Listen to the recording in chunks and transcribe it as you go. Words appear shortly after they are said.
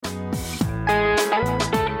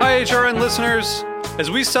HRN listeners.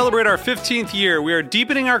 As we celebrate our 15th year, we are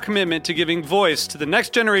deepening our commitment to giving voice to the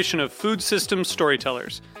next generation of food systems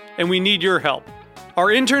storytellers, and we need your help. Our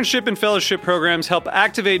internship and fellowship programs help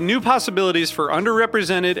activate new possibilities for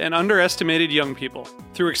underrepresented and underestimated young people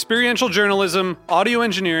through experiential journalism, audio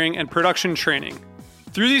engineering, and production training.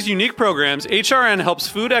 Through these unique programs, HRN helps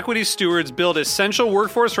food equity stewards build essential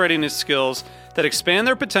workforce readiness skills that expand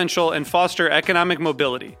their potential and foster economic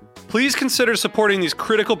mobility. Please consider supporting these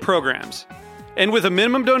critical programs. And with a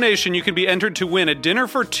minimum donation, you can be entered to win a dinner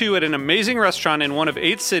for two at an amazing restaurant in one of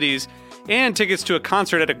 8 cities and tickets to a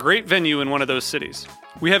concert at a great venue in one of those cities.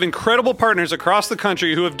 We have incredible partners across the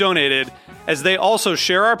country who have donated, as they also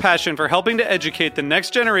share our passion for helping to educate the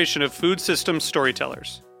next generation of food systems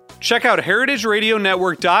storytellers. Check out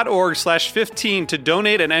heritageradionetwork.org/15 to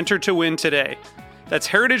donate and enter to win today. That's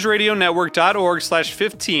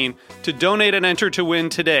heritageradionetwork.org/15 to donate and enter to win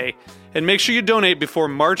today. And make sure you donate before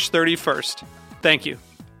March 31st. Thank you.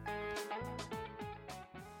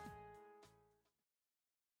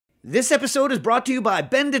 This episode is brought to you by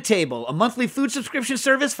Bend a Table, a monthly food subscription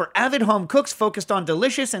service for avid home cooks focused on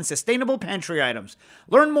delicious and sustainable pantry items.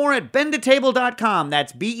 Learn more at bendatable.com.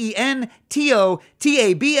 That's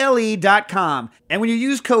BENTOTABLE.com. And when you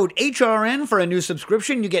use code HRN for a new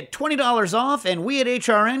subscription, you get $20 off, and we at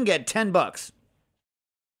HRN get $10.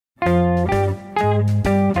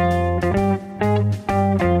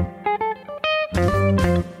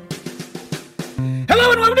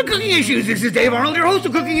 Hello and welcome to Cooking Issues. This is Dave Arnold, your host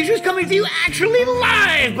of Cooking Issues, coming to you actually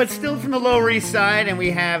live, but still from the Lower East Side. And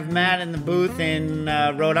we have Matt in the booth in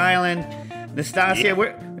Rhode Island. Nastasia,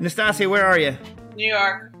 where are you? New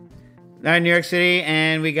York. New York City.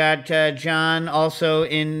 And we got John also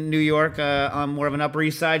in New York on more of an Upper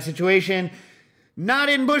East Side situation. Not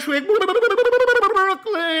in Bushwick, Brooklyn.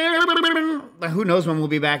 Who knows when we'll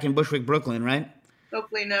be back in Bushwick, Brooklyn, right?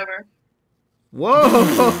 Hopefully never.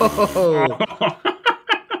 Whoa!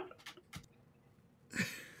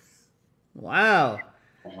 Wow.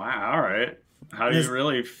 Wow, all right. How do you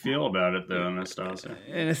really feel about it, though, Anastasia?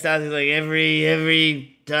 Anastasia's like,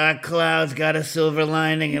 every dark cloud's got a silver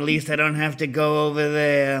lining. At least I don't have to go over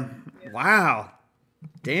there. Yeah. Wow.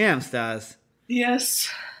 Damn, Stas. Yes.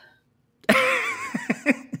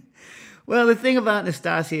 Well, the thing about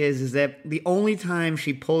Nastasia is that the only time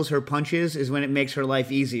she pulls her punches is when it makes her life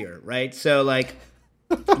easier, right? So, like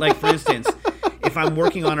for instance, if I'm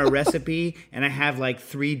working on a recipe and I have like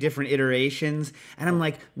 3 different iterations, and I'm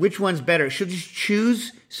like, which one's better? She'll just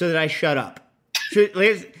choose so that I shut up. She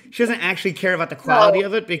doesn't actually care about the quality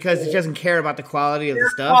of it because she doesn't care about the quality of the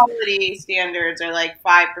stuff. Quality standards are like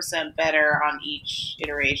 5% better on each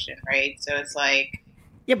iteration, right? So it's like...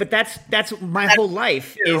 Yeah, but that's my whole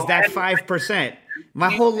life is that 5%.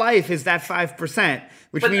 My whole life is that 5%,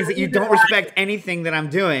 which means that you don't respect anything that I'm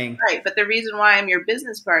doing. Right, but the reason why I'm your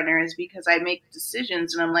business partner is because I make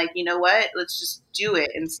decisions and I'm like, you know what? Let's just do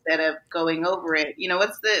it instead of going over it. You know,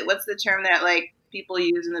 what's the term that like people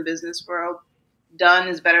use in the business world? Done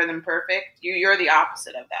is better than perfect. You're the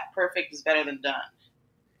opposite of that. Perfect is better than done.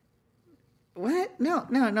 What? No.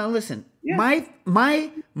 Listen, Yeah.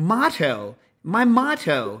 My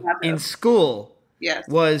motto in school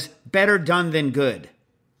was better done than good.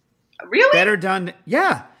 Really? Better done.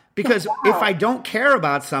 Yeah. Because if I don't care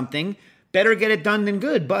about something, better get it done than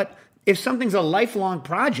good. But if something's a lifelong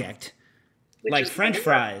project, like French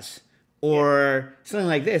fries or something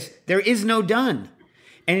like this, there is no done.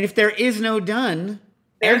 And if there is no done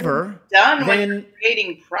then when you're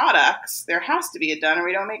creating products, there has to be a done or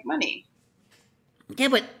we don't make money. Yeah,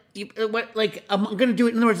 but I'm going to do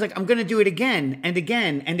it. In other words, like I'm going to do it again and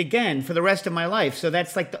again and again for the rest of my life. So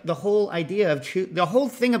that's like the whole idea of the whole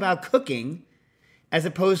thing about cooking, as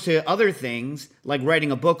opposed to other things like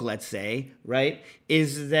writing a book, let's say, right,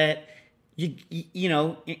 is that you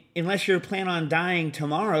know, unless you're planning on dying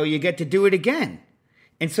tomorrow, you get to do it again.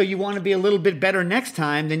 And so you want to be a little bit better next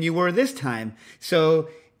time than you were this time. So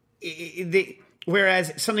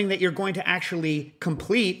whereas something that you're going to actually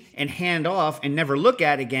complete and hand off and never look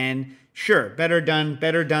at again, sure, better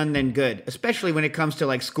done than good. Especially when it comes to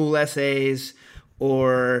like school essays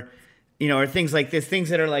or, you know, or things like this, things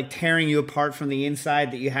that are like tearing you apart from the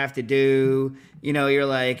inside that you have to do. You know, you're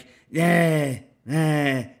like, at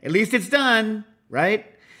least it's done, right?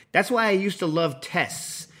 That's why I used to love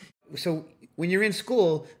tests. So when you're in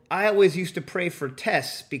school, I always used to pray for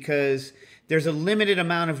tests because there's a limited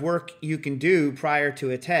amount of work you can do prior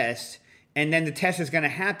to a test, and then the test is going to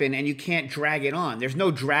happen, and you can't drag it on. There's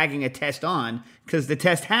no dragging a test on because the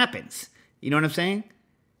test happens. You know what I'm saying?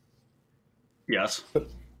 Yes. But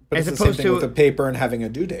it's the same thing with a paper and having a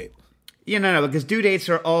due date. No, because due dates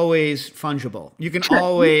are always fungible. You can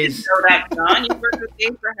always You know that, John. You worked with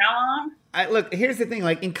Dave for how long? look. Here's the thing: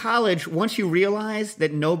 like in college, once you realize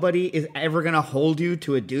that nobody is ever going to hold you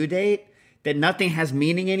to a due date, that nothing has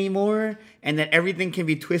meaning anymore, and that everything can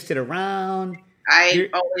be twisted around. I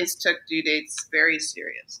always took due dates very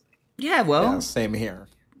seriously. Yeah, well, Yeah, same here.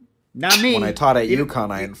 not me. When I taught at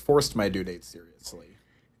UConn, I enforced my due date seriously.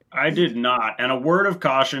 I did not. And a word of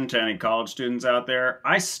caution to any college students out there,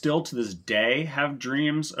 I still to this day have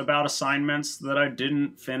dreams about assignments that I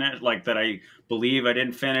didn't finish, like that I believe I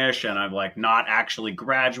didn't finish, and I've like not actually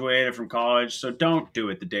graduated from college. So don't do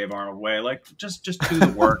it the Dave Arnold way. Like just do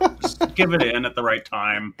the work. Just give it in at the right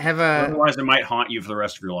time. Otherwise it might haunt you for the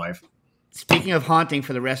rest of your life. Speaking of haunting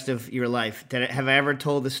for the rest of your life, have I ever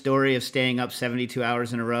told the story of staying up 72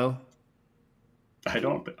 hours in a row? I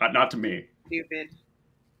don't, not to me. Stupid.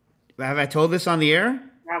 Have I told this on the air?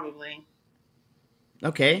 Probably.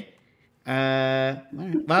 Okay. Well,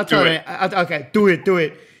 I'll tell you. Okay, do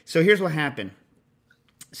it. So here's what happened.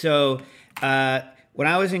 So when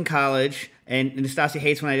I was in college, and Nastasia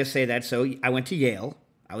hates when I just say that, so I went to Yale.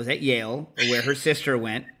 I was at Yale, where her sister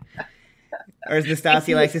went. Or as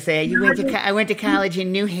Nastasia likes to say, I went to college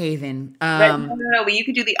in New Haven. No, but you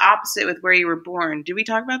could do the opposite with where you were born. Did we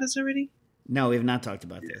talk about this already? No, we have not talked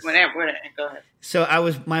about this. Whatever. Go ahead. So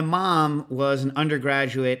my mom was an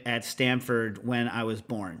undergraduate at Stanford when I was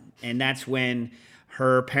born. And that's when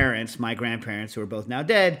her parents, my grandparents, who are both now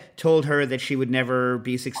dead, told her that she would never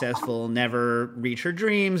be successful, never reach her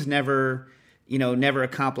dreams, never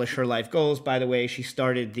accomplish her life goals. By the way, she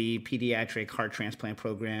started the pediatric heart transplant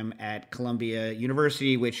program at Columbia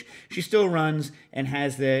University, which she still runs and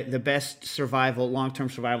has the best long-term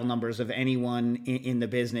survival numbers of anyone in the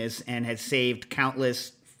business, and has saved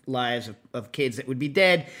countless lives of kids that would be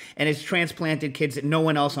dead, and has transplanted kids that no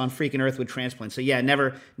one else on freaking earth would transplant. So yeah,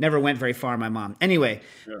 never went very far, my mom. Anyway.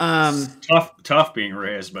 Tough being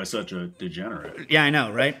raised by such a degenerate. Yeah, I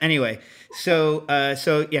know, right? Anyway, so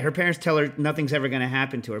yeah, her parents tell her nothing's ever going to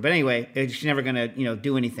happen to her. But anyway, she's never going to,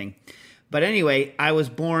 do anything. But anyway, I was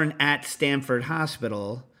born at Stanford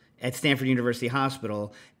University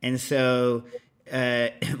Hospital. And so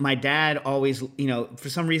my dad always, for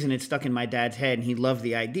some reason it stuck in my dad's head, and he loved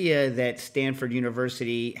the idea that Stanford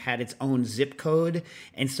University had its own zip code.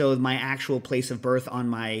 And so my actual place of birth on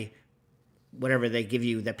my, whatever they give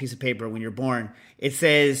you, that piece of paper when you're born, it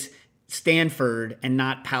says Stanford and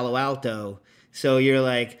not Palo Alto. So you're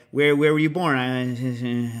like, where were you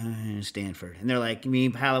born? Stanford. And they're like, you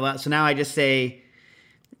mean Palo Alto? So now I just say,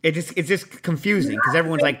 it's just confusing because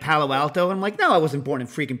everyone's like Palo Alto. And I'm like, no, I wasn't born in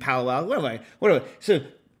freaking Palo Alto. What am I? So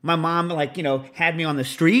my mom, had me on the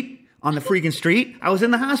freaking street. I was in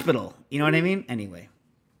the hospital. You know what I mean? Anyway.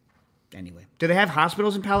 Do they have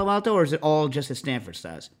hospitals in Palo Alto, or is it all just at Stanford,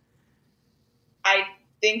 Stas? I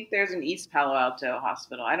think there's an East Palo Alto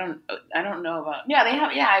hospital. I don't know about. Yeah, they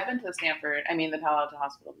have. Yeah, I've been to the Palo Alto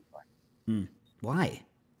hospital before. Why?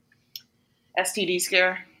 STD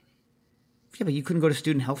scare. Yeah, but you couldn't go to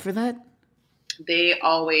student health for that? They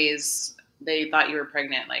thought you were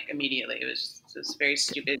pregnant immediately. It was just very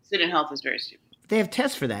stupid. Student health is very stupid. They have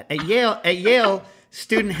tests for that. At Yale,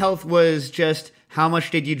 student health was just how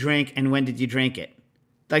much did you drink and when did you drink it?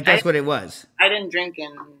 That's what it was. I didn't drink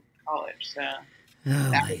in college, so.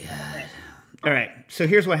 Oh my God. All right. So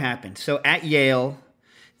here's what happened. So at Yale,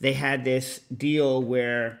 they had this deal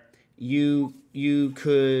where you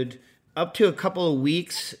could, up to a couple of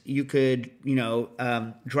weeks, you could,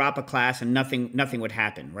 drop a class and nothing would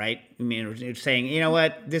happen, right? I mean, it's saying, you know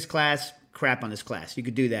what, this class, crap on this class. You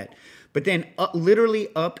could do that. But then literally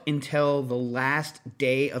up until the last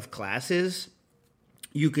day of classes,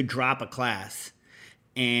 you could drop a class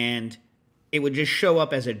and it would just show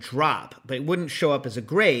up as a drop, but it wouldn't show up as a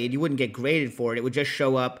grade. You wouldn't get graded for it. It would just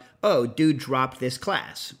show up, oh, dude dropped this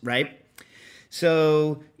class, right?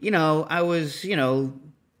 So, I was,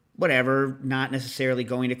 whatever, not necessarily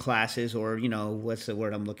going to classes or, what's the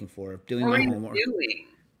word I'm looking for? Doing my homework. What were you doing?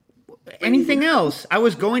 Anything else. I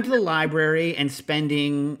was going to the library and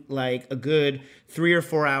spending a good 3 or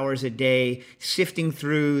 4 hours a day sifting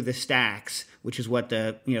through the stacks, which is what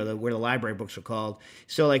where the library books are called.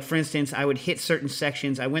 So for instance, I would hit certain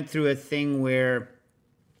sections. I went through a thing where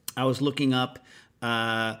I was looking up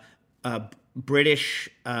British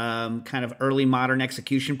kind of early modern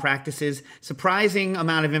execution practices. Surprising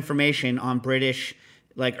amount of information on British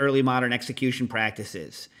early modern execution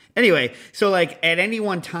practices. Anyway, so like at any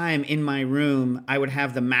one time in my room, I would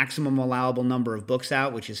have the maximum allowable number of books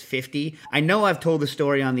out, which is 50. I know I've told the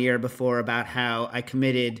story on the air before about how I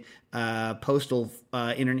committed postal,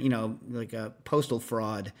 like a postal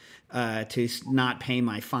fraud to not pay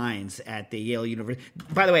my fines at the Yale University.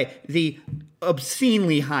 By the way, the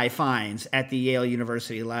obscenely high fines at the Yale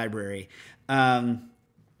University Library.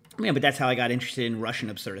 But that's how I got interested in Russian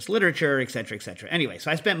absurdist literature, et cetera, et cetera. Anyway,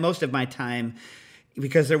 so I spent most of my time,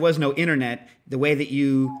 because there was no internet, the way that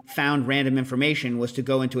you found random information was to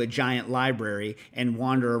go into a giant library and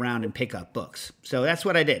wander around and pick up books. So that's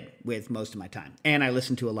what I did with most of my time. And I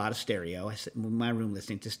listened to a lot of stereo. I sit in my room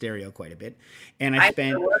listening to stereo quite a bit. And I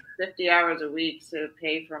spent 50 hours a week to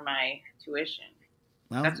pay for my tuition.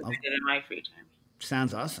 Well, that's what I did in my free time.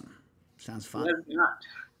 Sounds awesome. Sounds fun. It was not.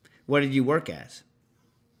 What did you work as?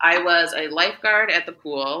 I was a lifeguard at the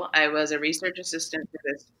pool. I was a research assistant for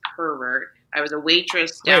this pervert. I was a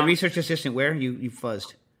waitress down. Wait, research assistant where? You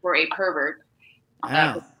fuzzed. For a pervert.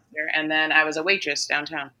 Oh. And then I was a waitress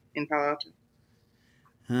downtown in Palo Alto.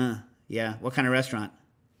 Huh. Yeah. What kind of restaurant?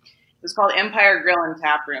 It was called Empire Grill and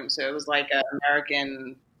Tap Room. So it was like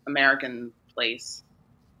an American place.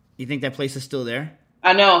 You think that place is still there?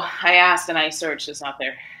 No. I asked and I searched. It's not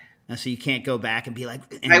there. So you can't go back and be like...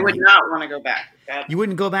 I would not want to go back. God. You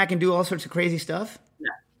wouldn't go back and do all sorts of crazy stuff?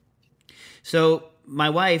 No. So my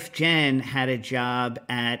wife, Jen, had a job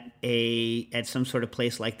at some sort of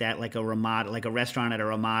place like that, like a Ramada, like a restaurant at a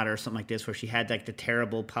Ramada or something like this, where she had like the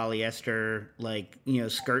terrible polyester,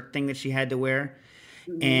 skirt thing that she had to wear.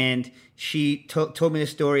 Mm-hmm. And she told me the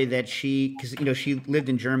story that because she lived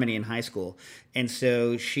in Germany in high school, and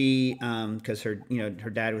so she, because her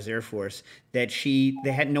dad was Air Force, that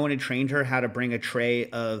they had no one had trained her how to bring a tray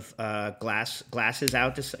of glasses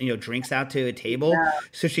out to drinks out to a table. Yeah.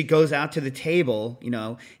 So she goes out to the table,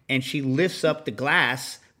 and she lifts up the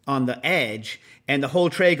glass on the edge, and the whole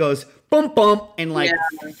tray goes bump bump and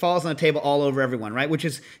falls on the table all over everyone, right? Which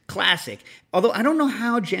is classic. Although I don't know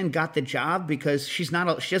how Jen got the job, because she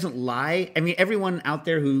doesn't lie. I mean, everyone out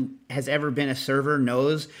there who has ever been a server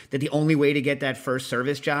knows that the only way to get that first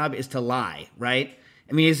service job is to lie, right?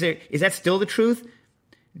 I mean, is that still the truth?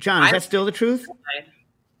 John, is that still the truth?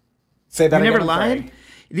 Say that you again. Never lied?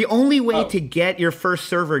 The only way to get your first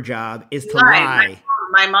server job is to lie.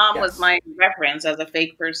 My mom was my reference as a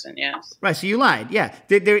fake person. Yes. Right. So you lied. Yeah.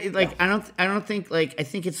 I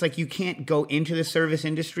think it's like you can't go into the service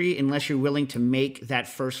industry unless you're willing to make that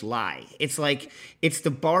first lie. It's like, it's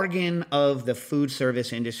the bargain of the food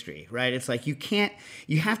service industry, right? It's like you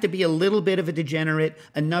have to be a little bit of a degenerate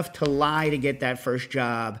enough to lie to get that first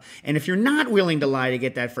job. And if you're not willing to lie to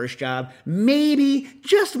get that first job, maybe,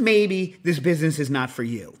 just maybe, this business is not for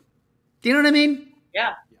you. Do you know what I mean?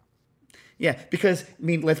 Yeah. Yeah, because,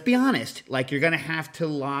 let's be honest. Like, you're going to have to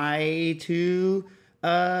lie to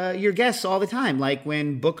your guests all the time. Like,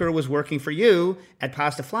 when Booker was working for you at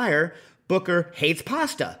Pasta Flyer, Booker hates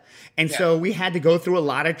pasta. And so we had to go through a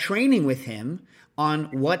lot of training with him on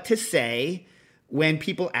what to say when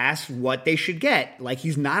people ask what they should get. Like,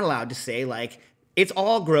 he's not allowed to say, like, it's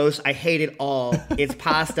all gross, I hate it all. It's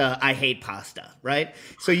pasta, I hate pasta, right?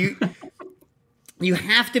 So you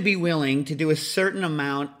have to be willing to do a certain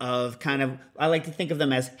amount of I like to think of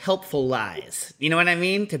them as helpful lies. You know what I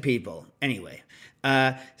mean? To people. Anyway.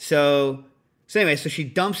 So she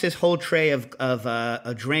dumps this whole tray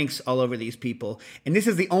of drinks all over these people. And this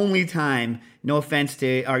is the only time, no offense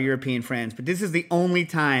to our European friends, but this is the only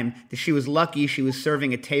time that she was lucky she was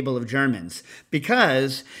serving a table of Germans,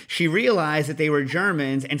 because she realized that they were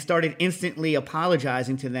Germans and started instantly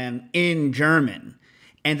apologizing to them in German.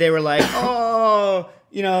 And they were like,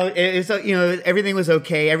 everything was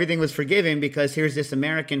okay. Everything was forgiven because here's this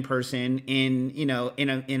American person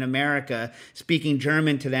in America speaking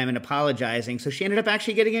German to them and apologizing. So she ended up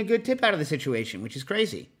actually getting a good tip out of the situation, which is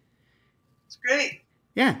crazy. It's great.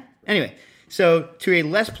 Yeah. Anyway, so to a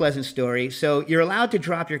less pleasant story. So you're allowed to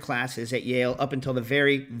drop your classes at Yale up until the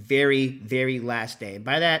very, very, very last day.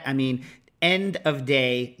 By that, I mean end of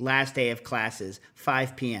day, last day of classes,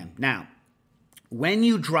 5 p.m. Now, when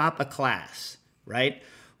you drop a class, right,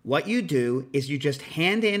 what you do is you just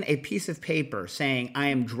hand in a piece of paper saying, I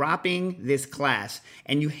am dropping this class,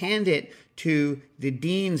 and you hand it to the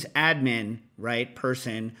dean's admin, right,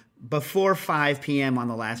 person before 5 p.m. on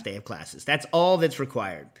the last day of classes. That's all that's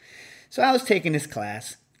required. So I was taking this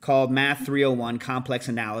class called Math 301, Complex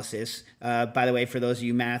Analysis. By the way, for those of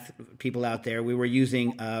you math people out there, we were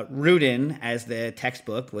using Rudin as the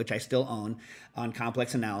textbook, which I still own, on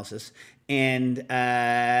complex analysis. And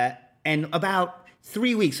about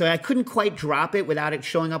 3 weeks, so I couldn't quite drop it without it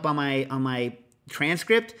showing up on my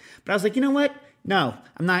transcript. But I was like, you know what? No,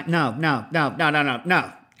 I'm not. No.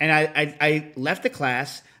 And I left the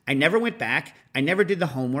class. I never went back. I never did the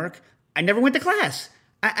homework. I never went to class.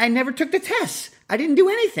 I never took the tests. I didn't do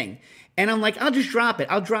anything. And I'm like, I'll just drop it.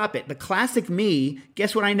 I'll drop it. The classic me,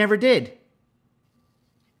 guess what I never did?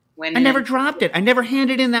 I never dropped it. I never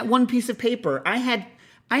handed in that one piece of paper. I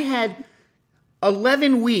had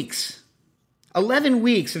 11 weeks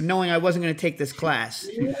of knowing I wasn't going to take this class.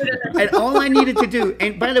 And all I needed to do,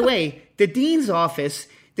 and by the way, the dean's office,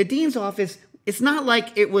 it's not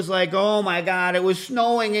like it was like, oh my God, it was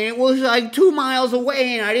snowing and it was like 2 miles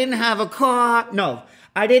away and I didn't have a car. No,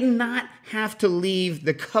 I did not have to leave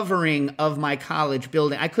the covering of my college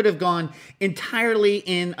building. I could have gone entirely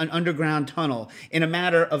in an underground tunnel in a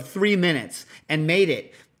matter of 3 minutes and made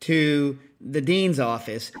it to the dean's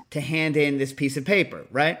office to hand in this piece of paper,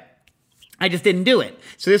 right? I just didn't do it.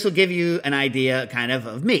 So this will give you an idea kind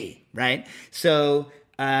of me, right? So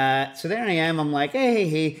there I am. I'm like,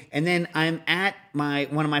 hey. And then I'm at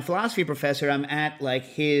one of my philosophy professor. I'm at like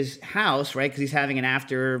his house, right? Because he's having an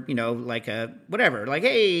after, like a whatever, like,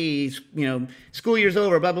 hey, school year's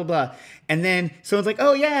over, blah, blah, blah. And then someone's like,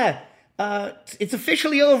 oh yeah, it's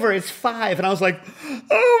officially over. It's 5. And I was like,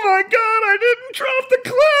 oh my God, I didn't drop the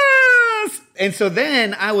class. And so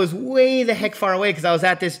then I was way the heck far away because I was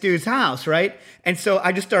at this dude's house, right? And so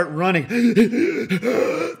I just start running.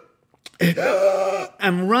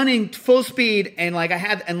 I'm running full speed, and like I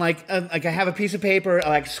have a piece of paper, I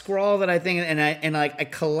like scrawl that I think, and I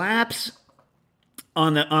collapse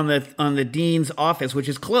on the dean's office, which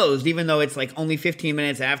is closed, even though it's like only 15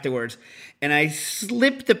 minutes afterwards, and I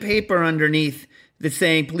slip the paper underneath that's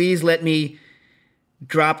saying, "Please let me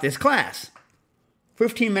drop this class."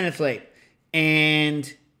 15 minutes late,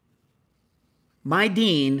 and my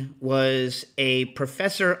dean was a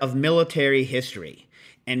professor of military history.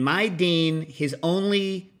 And my dean, his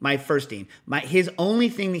only thing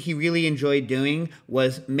that he really enjoyed doing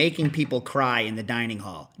was making people cry in the dining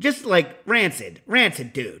hall. Just like rancid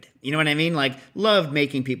dude. You know what I mean? Like, loved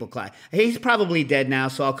making people cry. He's probably dead now,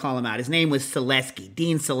 so I'll call him out. His name was Selesky,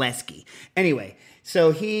 Dean Selesky. Anyway,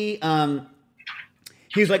 so he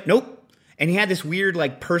was like, nope. And he had this weird,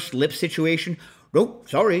 like, pursed lip situation. Nope,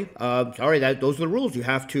 sorry, those are the rules. You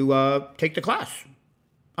have to take the class.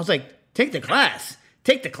 I was like, take the class?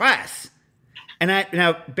 Take the class. And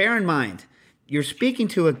now bear in mind, you're speaking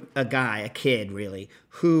to a kid really,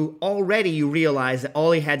 who already you realize that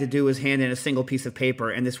all he had to do was hand in a single piece of paper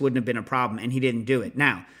and this wouldn't have been a problem, and he didn't do it.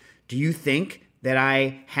 Now, do you think that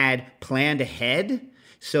I had planned ahead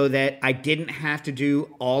so that I didn't have to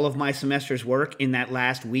do all of my semester's work in that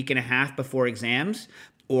last week and a half before exams?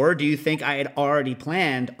 Or do you think I had already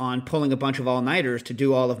planned on pulling a bunch of all-nighters to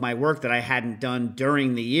do all of my work that I hadn't done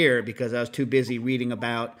during the year because I was too busy reading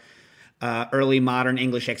about early modern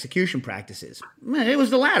English execution practices? It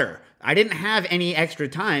was the latter. I didn't have any extra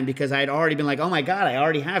time because I had already been like, oh my God, I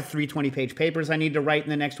already have 3 20-page papers I need to write in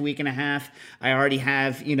the next week and a half. I already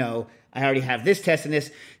have this test and this.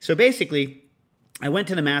 So basically, I went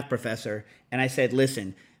to the math professor and I said,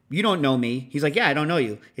 listen, you don't know me. He's like, yeah, I don't know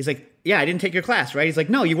you. He's like, yeah, I didn't take your class, right? He's like,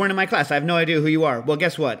 no, you weren't in my class. I have no idea who you are. Well,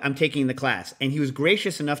 guess what? I'm taking the class. And he was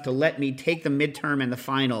gracious enough to let me take the midterm and the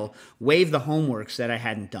final, waive the homeworks that I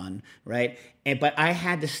hadn't done, right? But I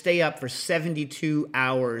had to stay up for 72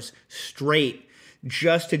 hours straight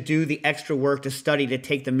just to do the extra work to study to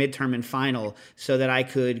take the midterm and final so that I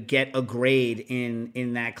could get a grade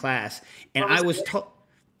in that class. And I was told,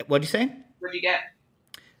 what'd you say? What'd you get?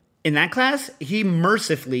 In that class, he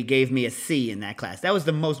mercifully gave me a C in that class. That was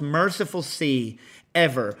the most merciful C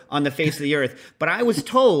ever on the face of the earth. But I was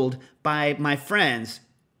told by my friends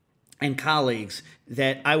and colleagues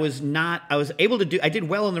that I did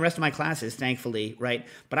well in the rest of my classes, thankfully, right?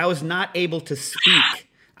 But I was not able to speak.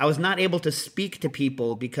 I was not able to speak to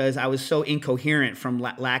people because I was so incoherent from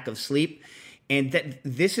lack of sleep. And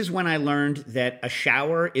this is when I learned that a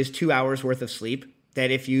shower is 2 hours worth of sleep. That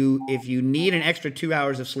if you need an extra 2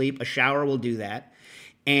 hours of sleep, a shower will do that.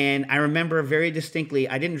 And I remember very distinctly,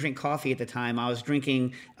 I didn't drink coffee at the time. I was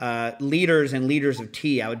drinking liters and liters of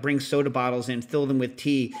tea. I would bring soda bottles in, fill them with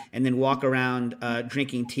tea, and then walk around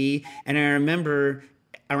drinking tea. And I remember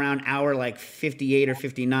around hour like 58 or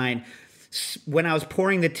 59, when I was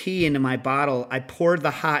pouring the tea into my bottle, I poured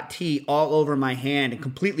the hot tea all over my hand and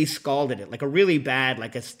completely scalded it, like a really bad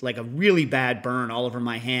burn all over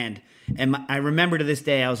my hand. And I remember to this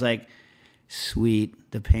day, I was like,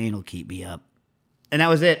 sweet, the pain will keep me up. And that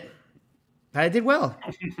was it. But I did well.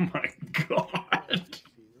 Oh my God.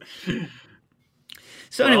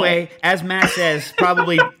 So anyway, as Matt says,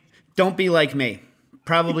 probably don't be like me.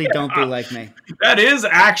 Probably don't be like me. That is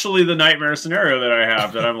actually the nightmare scenario that I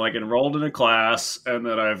have, that I'm like enrolled in a class and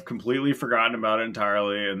that I've completely forgotten about it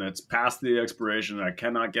entirely and that's past the expiration and I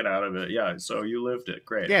cannot get out of it. Yeah, so you lived it.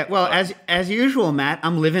 Great. Yeah, well, as usual, Matt,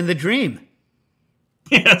 I'm living the dream.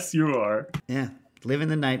 Yes, you are. Yeah, living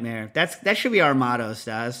the nightmare. That should be our motto,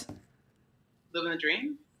 Stas. Living the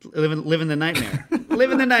dream? Living the nightmare.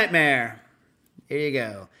 Living the nightmare. There you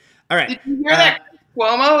go. All right. Did you hear that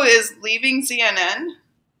Cuomo is leaving CNN?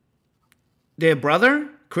 The brother,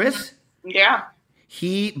 Chris? Yeah.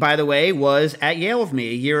 He, by the way, was at Yale with me,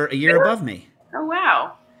 a year above me. Oh,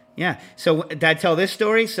 wow. Yeah. So did I tell this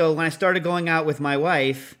story? So when I started going out with my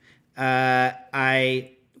wife,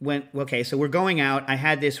 I went, okay, so we're going out. I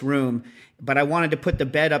had this room, but I wanted to put the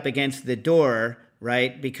bed up against the door,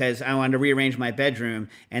 right? Because I wanted to rearrange my bedroom.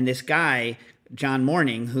 And this guy, John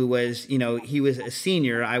Morning, who was, he was a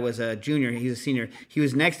senior. I was a junior. He was a senior. He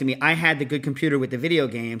was next to me. I had the good computer with the video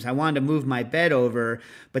games. I wanted to move my bed over,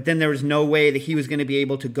 but then there was no way that he was going to be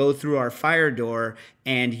able to go through our fire door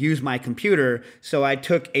and use my computer. So I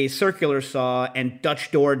took a circular saw and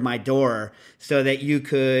Dutch doored my door so that you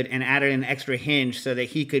could, and added an extra hinge so that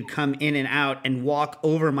he could come in and out and walk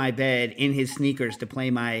over my bed in his sneakers to play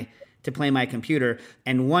my computer.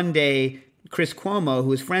 And one day, Chris Cuomo, who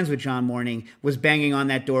was friends with John Morning, was banging on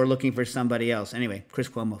that door looking for somebody else. Anyway, Chris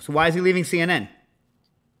Cuomo. So why is he leaving CNN?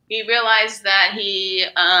 He realized that he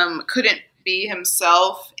couldn't be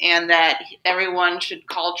himself and that everyone should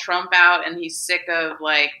call Trump out, and he's sick of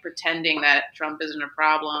pretending that Trump isn't a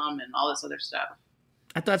problem and all this other stuff.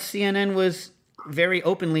 I thought CNN was very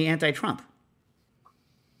openly anti-Trump.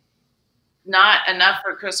 Not enough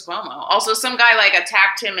for Chris Cuomo. Also, some guy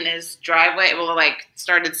attacked him in his driveway. Well,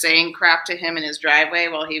 started saying crap to him in his driveway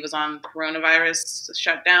while he was on coronavirus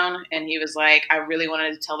shutdown. And he was like, I really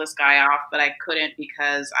wanted to tell this guy off, but I couldn't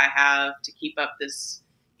because I have to keep up this,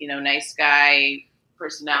 nice guy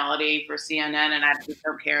personality for CNN, and I just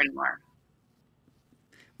don't care anymore.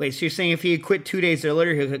 Wait, so you're saying if he had quit 2 days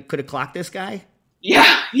earlier, he could have clocked this guy?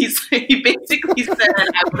 Yeah, he basically said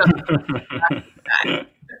I would have clocked this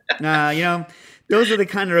guy. Those are the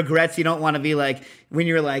kind of regrets you don't want to be like when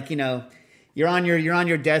you're you're on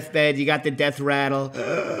your deathbed, you got the death rattle.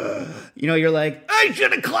 You're like, I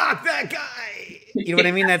should have clocked that guy. You know what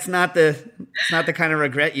I mean? It's not the kind of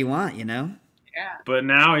regret you want, Yeah. But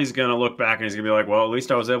now he's going to look back and he's going to be like, well, at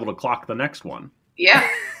least I was able to clock the next one. Yeah.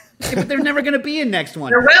 Yeah, but there's never going to be a next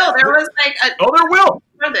one. There will. There was there will.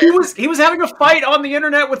 He was having a fight on the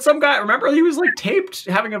internet with some guy. Remember, he was taped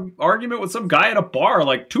having an argument with some guy at a bar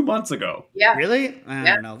 2 months ago. Yeah. Really? I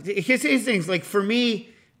don't know. His things for me,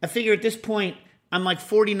 I figure at this point I'm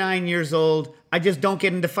 49 years old. I just don't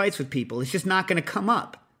get into fights with people. It's just not going to come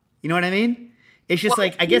up. You know what I mean? It's just I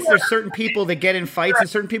guess there's certain people that get in fights and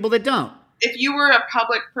certain people that don't. If you were a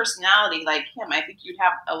public personality like him, I think you'd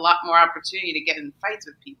have a lot more opportunity to get in fights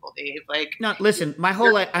with people, Dave. No, listen, my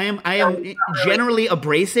whole life, I am generally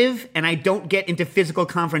abrasive, and I don't get into physical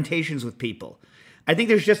confrontations with people. I think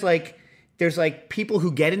there's just there's people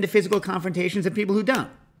who get into physical confrontations and people who don't.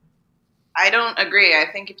 I don't agree.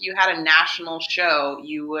 I think if you had a national show,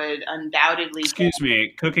 you would undoubtedly. Excuse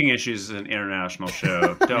me, Cooking Issues is an international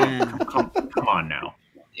show. Don't come on now.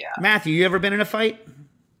 Yeah, Matthew, you ever been in a fight?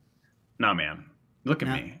 No, man. Look at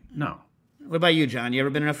me. No. What about you, John? You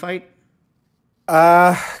ever been in a fight?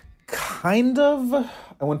 Kind of.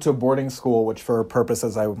 I went to a boarding school, which for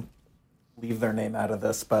purposes, I leave their name out of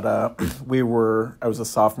this, but I was a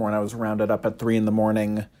sophomore and I was rounded up at 3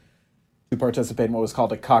 a.m. to participate in what was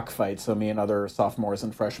called a cockfight. So me and other sophomores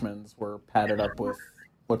and freshmen were padded up with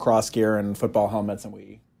lacrosse gear and football helmets, and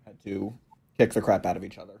we had to kick the crap out of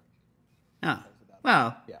each other. Oh,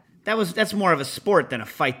 well, yeah. That's more of a sport than a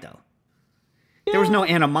fight, though. There was no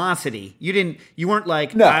animosity. You weren't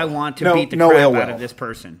like, no, I want to beat the no crap ill out will. of this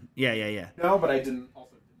person. Yeah. No, but I didn't.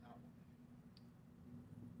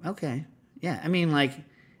 Okay. Yeah, I mean, all right.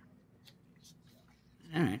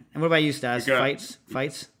 And what about you, Stas?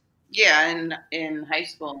 Fights? Yeah, in high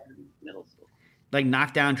school and middle school.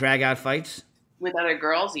 Knockdown, drag-out fights? With other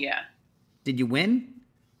girls, yeah. Did you win?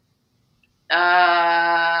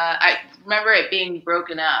 I remember it being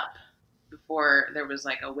broken up before there was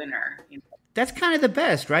a winner. That's kind of the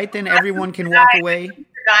best, right? Then everyone can walk away. The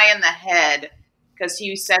guy in the head because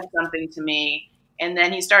he said something to me, and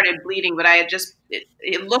then he started bleeding. But I had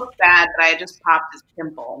it looked bad, but I had just popped his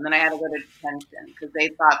pimple, and then I had to go to detention because they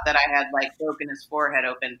thought that I had broken his forehead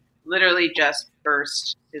open. Literally just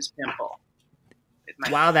burst his pimple.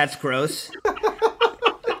 Wow, that's gross.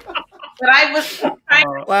 But I was trying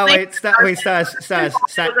to. Well, wait, Stas.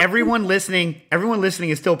 Everyone listening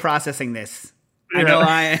is still processing this. I know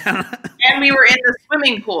I am. And we were in the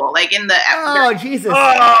swimming pool, like in the. Oh, Jesus.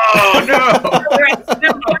 Oh, no. We were at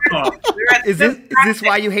swim practice. We were at Is swim this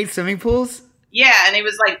why you hate swimming pools? Yeah, and it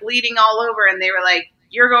was like bleeding all over, and they were like,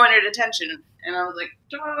 "You're going to detention," and I was like,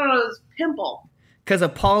 "Oh, it's pimple." Because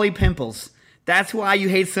of Paulie Pimples. That's why you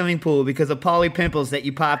hate swimming pool, because of Paulie Pimples that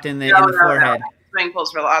you popped in the forehead. No. Swimming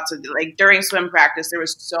pools for lots of, like, during swim practice, there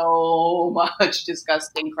was so much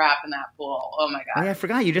disgusting crap in that pool. Oh my god! Oh, yeah, I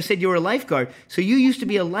forgot. You just said you were a lifeguard. So you used to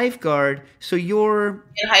be a lifeguard. So you're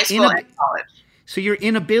In high school and college. So your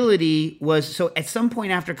inability was, so at some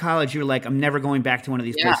point after college, you were like, I'm never going back to one of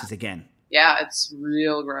these places again. Yeah, it's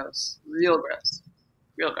real gross. Real gross.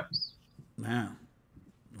 Real gross. Wow.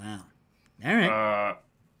 All right.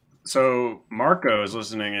 So Marco is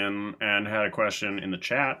listening in and had a question in the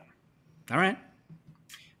chat. All right.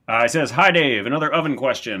 He says, "Hi, Dave. Another oven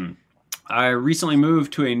question. I recently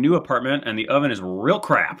moved to a new apartment, and the oven is real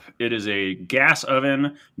crap. It is a gas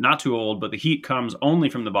oven, not too old, but the heat comes only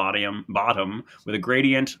from the bottom with a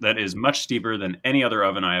gradient that is much steeper than any other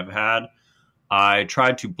oven I have had. I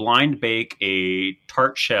tried to blind bake a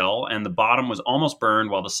tart shell, and the bottom was almost burned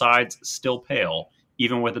while the sides still pale,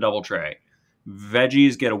 even with a double tray.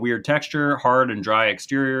 Veggies get a weird texture, hard and dry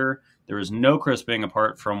exterior. There is no crisping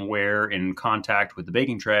apart from where in contact with the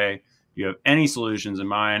baking tray. If you have any solutions in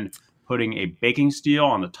mind, putting a baking steel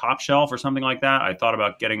on the top shelf or something like that. I thought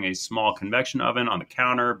about getting a small convection oven on the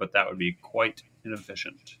counter, but that would be quite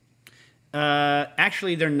inefficient."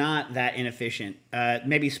 Actually, they're not that inefficient.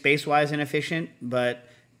 Maybe space-wise inefficient, but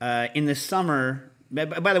in the summer.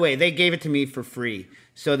 By the way, they gave it to me for free.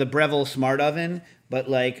 So the Breville Smart Oven, but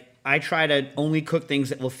like I try to only cook things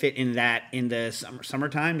that will fit in the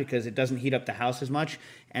summertime because it doesn't heat up the house as much.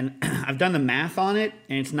 And I've done the math on it,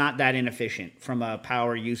 and it's not that inefficient from a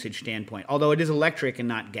power usage standpoint. Although it is electric and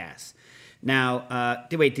not gas. Now,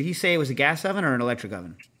 did he say it was a gas oven or an electric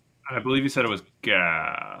oven? I believe he said it was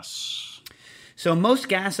gas. So most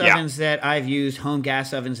gas ovens that I've used, home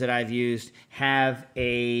gas ovens that I've used, have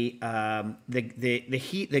the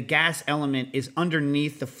gas element is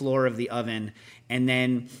underneath the floor of the oven, and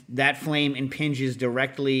then that flame impinges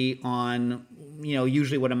directly on,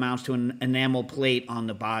 usually what amounts to an enamel plate on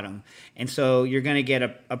the bottom. And so you're going to get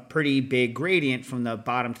a pretty big gradient from the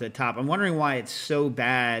bottom to the top. I'm wondering why it's so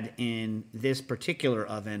bad in this particular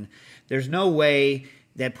oven. There's no way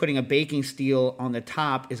that putting a baking steel on the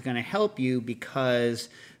top is going to help you, because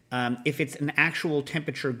if it's an actual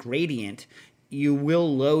temperature gradient, you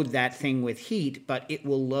will load that thing with heat, but it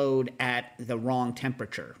will load at the wrong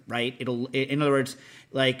temperature, right? In other words,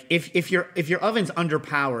 like if your oven's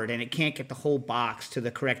underpowered and it can't get the whole box to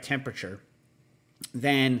the correct temperature,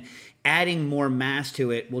 then adding more mass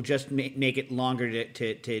to it will just make it longer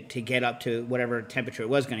to get up to whatever temperature it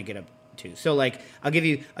was going to get up to. So like I'll give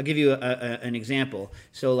you an example.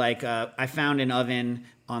 So like I found an oven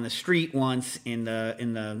on the street once in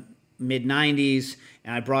the mid 90s,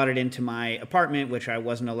 and I brought it into my apartment, which I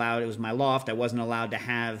wasn't allowed. It was my loft. I wasn't allowed to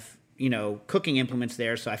have cooking implements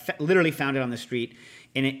there. So I literally found it on the street,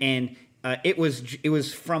 and it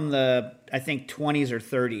was from the, I think, 20s or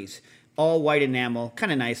 30s. All white enamel,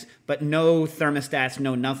 kind of nice, but no thermostats,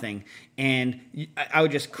 no nothing. And I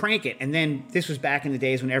would just crank it. And then this was back in the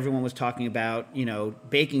days when everyone was talking about,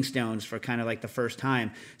 baking stones for kind of like the first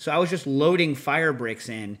time. So I was just loading fire bricks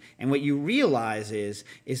in. And what you realize is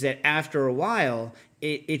that after a while,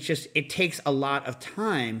 it takes a lot of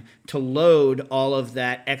time to load all of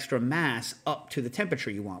that extra mass up to the temperature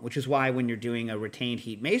you want, which is why when you're doing a retained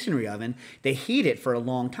heat masonry oven, they heat it for a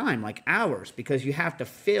long time, like hours, because you have to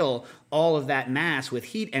fill all of that mass with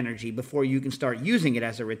heat energy before you can start using it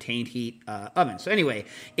as a retained heat oven. So anyway,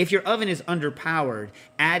 if your oven is underpowered,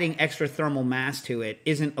 adding extra thermal mass to it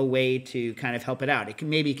isn't a way to kind of help it out. It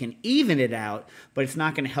can even it out, but it's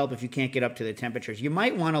not going to help if you can't get up to the temperatures. You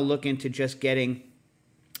might want to look into just getting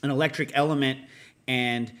an electric element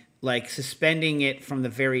and like suspending it from the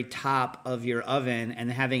very top of your oven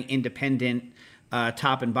and having independent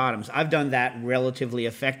top and bottoms. I've done that relatively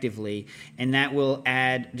effectively, and that will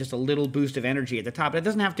add just a little boost of energy at the top. It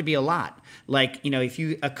doesn't have to be a lot. Like, if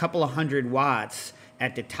a couple of 100 watts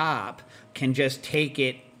at the top can just take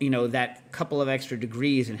it, that couple of extra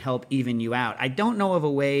degrees and help even you out. I don't know of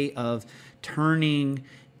a way of turning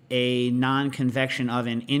a non-convection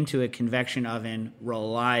oven into a convection oven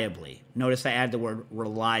reliably. Notice I add the word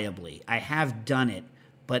reliably. I have done it,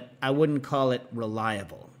 but I wouldn't call it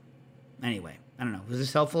reliable. Anyway, I don't know. Was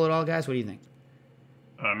this helpful at all, guys? What do you think?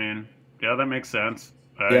 I mean, yeah, that makes sense.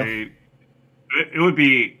 Yeah. It would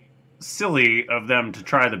be silly of them to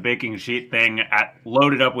try the baking sheet thing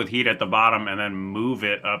load it up with heat at the bottom and then move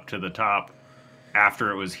it up to the top.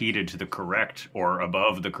 after it was heated to the correct or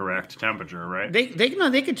above the correct temperature, right?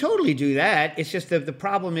 They could totally do that. It's just the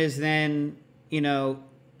problem is then,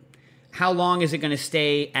 how long is it going to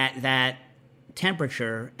stay at that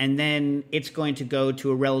temperature, and then it's going to go to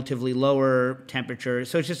a relatively lower temperature.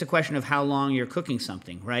 So it's just a question of how long you're cooking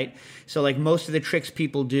something, right? So like most of the tricks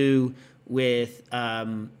people do with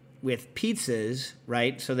pizzas,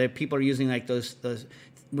 right? So that people are using like those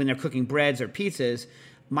when they're cooking breads or pizzas.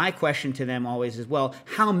 My question to them always is, well,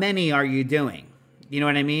 how many are you doing? You know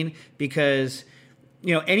what I mean? Because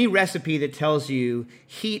any recipe that tells you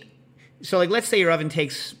heat. So like let's say your oven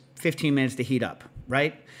takes 15 minutes to heat up,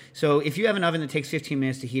 right? So if you have an oven that takes 15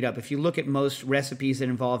 minutes to heat up, if you look at most recipes that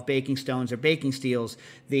involve baking stones or baking steels,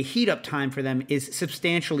 the heat up time for them is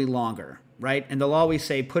substantially longer, right? And they'll always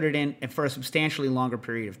say put it in for a substantially longer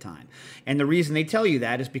period of time. And the reason they tell you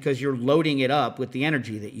that is because you're loading it up with the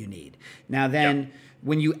energy that you need. Now then,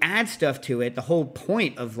 when you add stuff to it, the whole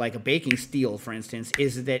point of like a baking steel, for instance,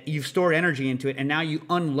 is that you've stored energy into it and now you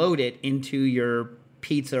unload it into your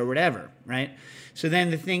pizza or whatever, right? So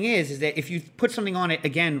then the thing is that if you put something on it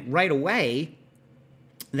again right away,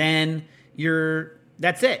 then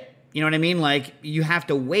that's it. You know what I mean? Like you have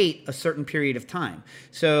to wait a certain period of time.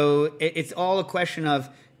 So it's all a question of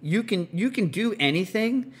you can do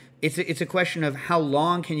anything. It's a question of how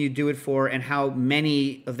long can you do it for, and how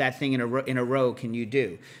many of that thing in a row can you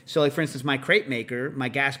do. So like for instance, my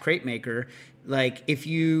gas crate maker, like if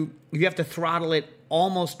you have to throttle it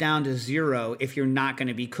almost down to zero if you're not going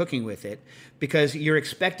to be cooking with it, because you're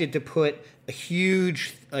expected to put a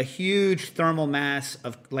huge thermal mass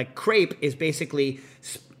of, like, crepe is basically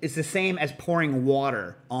it's the same as pouring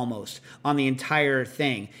water almost on the entire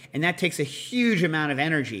thing, and that takes a huge amount of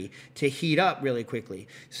energy to heat up really quickly.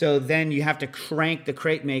 So then you have to crank the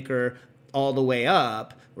crate maker all the way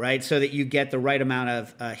up, right, so that you get the right amount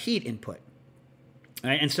of heat input.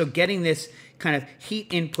 Right? And so getting this kind of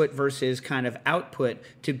heat input versus kind of output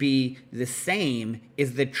to be the same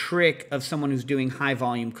is the trick of someone who's doing high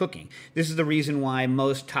volume cooking. This is the reason why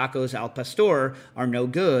most tacos al pastor are no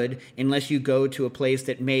good unless you go to a place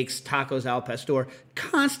that makes tacos al pastor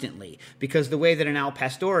constantly, because the way that an al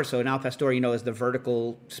pastor is the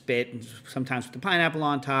vertical spit, sometimes with the pineapple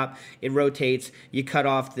on top, it rotates, you cut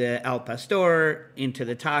off the al pastor into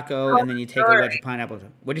the taco, and then you take a wedge of pineapple.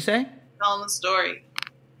 What'd you say? Tell them the story.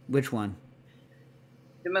 Which one?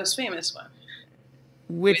 The most famous one.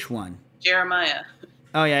 Which one? Jeremiah.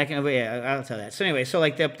 Oh yeah, I'll tell that. So anyway, so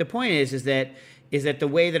like the point is that the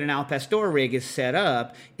way that an al pastor rig is set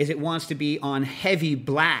up is it wants to be on heavy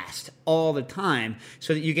blast all the time,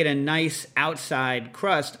 so that you get a nice outside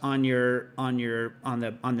crust on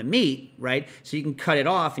the meat, right? So you can cut it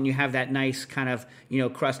off and you have that nice kind of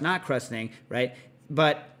crust not crust thing, right?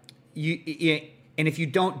 But and if you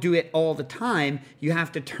don't do it all the time, you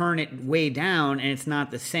have to turn it way down, and it's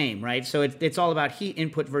not the same, right? So it's all about heat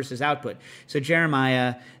input versus output. So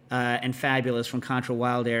Jeremiah and Fabulous from Contra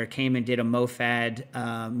Wild Air came and did a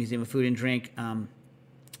MoFad, Museum of Food and Drink,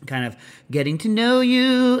 kind of getting to know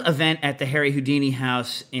you event at the Harry Houdini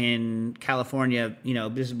house in California.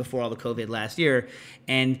 This is before all the COVID last year.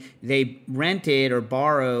 And they rented or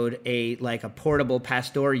borrowed a portable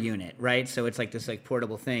pastor unit, right? So it's like this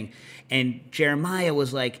portable thing. And Jeremiah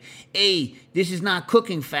was like, hey, this is not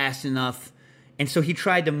cooking fast enough. And so he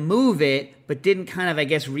tried to move it, but didn't kind of, I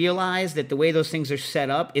guess, realize that the way those things are set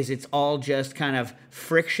up is it's all just kind of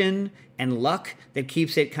friction and luck that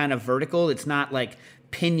keeps it kind of vertical. It's not like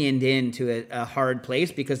pinioned into a hard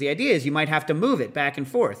place, because the idea is you might have to move it back and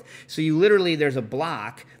forth. So there's a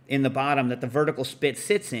block in the bottom that the vertical spit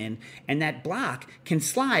sits in, and that block can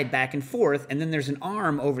slide back and forth, and then there's an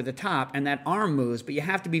arm over the top, and that arm moves, but you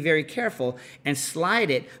have to be very careful and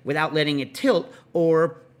slide it without letting it tilt,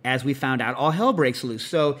 or, as we found out, all hell breaks loose.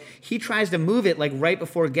 So he tries to move it right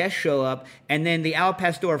before guests show up, and then the al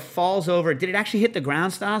pastor falls over. Did it actually hit the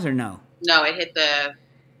ground, Stas, or no? No, it hit the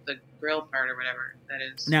grill part or whatever that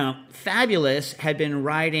is. Now, Fabulous had been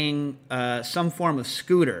riding some form of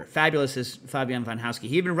scooter. Fabulous is Fabian Van Houske.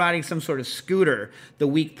 He'd been riding some sort of scooter the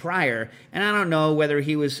week prior, and I don't know whether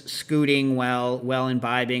he was scooting well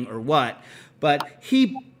imbibing or what, but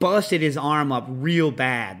he busted his arm up real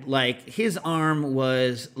bad. His arm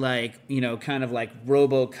was kind of like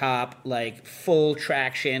RoboCop, full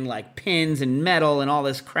traction, pins and metal and all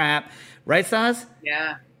this crap. Right, Stas?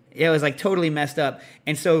 Yeah. It was totally messed up.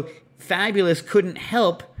 And so Fabulous couldn't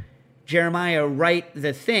help Jeremiah write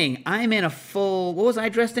the thing. I'm in a full, what was I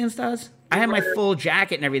dressed in, Stas? I had my full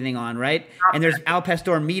jacket and everything on, right? And there's al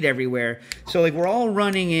pastor meat everywhere. So like we're all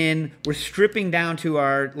running in, we're stripping down to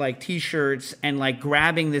our like t-shirts and like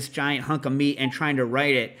grabbing this giant hunk of meat and trying to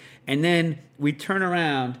write it. And then we turn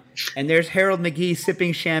around and there's Harold McGee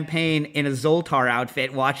sipping champagne in a Zoltar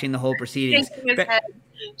outfit watching the whole proceedings.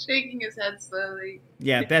 Shaking his head slowly.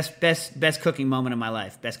 Yeah, best cooking moment of my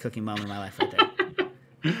life. Best cooking moment of my life right there.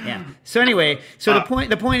 Yeah. So anyway,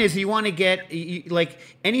 the point is you want to get like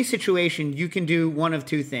any situation you can do one of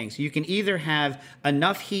two things. You can either have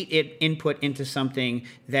enough heat input into something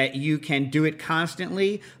that you can do it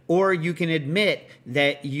constantly, or you can admit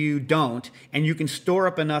that you don't, and you can store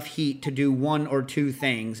up enough heat to do one or two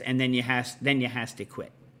things, and then you has to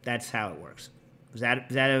quit. That's how it works. Does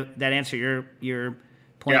that answer your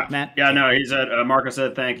point, yeah. Matt? Yeah, no, he said, Marco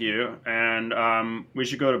said thank you, and we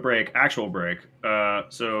should go to actual break.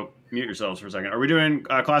 So mute yourselves for a second. Are we doing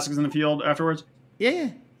Classics in the Field afterwards? Yeah.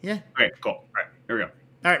 Okay, cool. All right, here we go.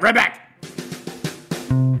 All right, right back.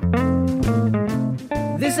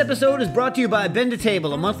 This episode is brought to you by Bend to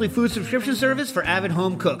Table, a monthly food subscription service for avid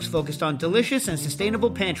home cooks focused on delicious and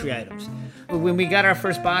sustainable pantry items. When we got our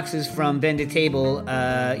first boxes from Bend to Table,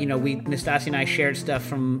 Nastasia and I shared stuff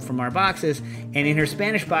from our boxes, and in her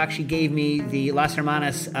Spanish box, she gave me the Las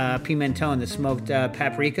Hermanas Pimenton, the smoked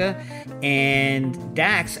paprika, and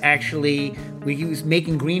Dax actually, he was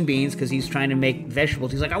making green beans because he's trying to make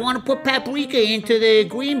vegetables. He's like, I want to put paprika into the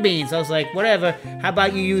green beans. I was like, whatever, how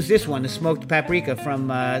about you use this one, the smoked paprika from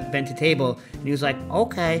Bend to Table? And he was like,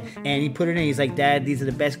 okay, and he put it in. He's like, Dad, these are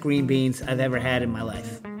the best green beans I've ever had in my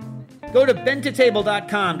life. Go to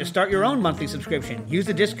bentotable.com to start your own monthly subscription. Use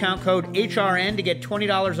the discount code HRN to get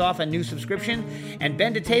 $20 off a new subscription, and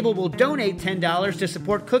Bend to Table will donate $10 to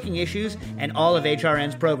support Cooking Issues and all of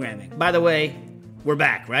HRN's programming. By the way, we're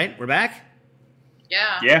back, right? We're back?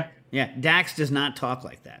 Yeah. Yeah, Dax does not talk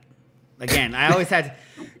like that. Again, I always had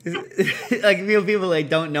like people like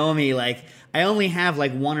don't know me, like I only have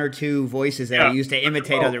like one or two voices that I use to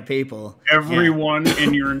imitate other people. Everyone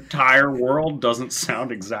in your entire world doesn't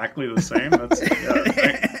sound exactly the same.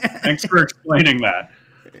 Thanks for explaining that.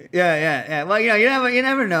 Yeah. Well, you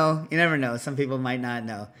never know. You never know. Some people might not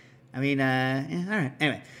know. I mean, all right.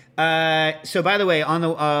 Anyway, so by the way, on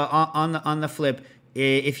the flip,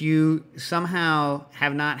 if you somehow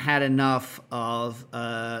have not had enough of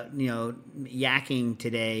yakking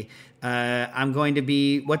today, I'm going to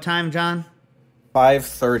be what time, John?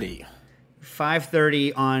 5:30.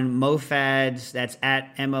 5:30 on MoFads. That's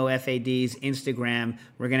at MOFAD's Instagram.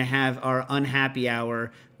 We're going to have our unhappy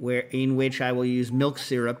hour in which I will use milk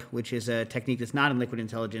syrup, which is a technique that's not in Liquid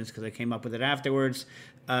Intelligence because I came up with it afterwards,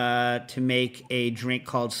 to make a drink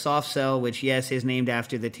called Soft Cell, which, yes, is named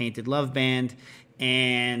after the Tainted Love Band.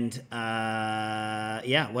 And,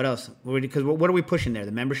 what else? Because what are we pushing there?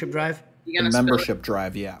 The membership drive? The membership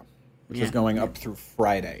drive, which is going up through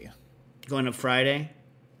Friday. Going up Friday?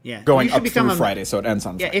 Yeah. Going up through Friday, so it ends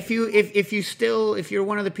on Friday. Yeah, if you're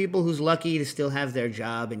one of the people who's lucky to still have their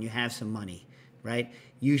job and you have some money, right?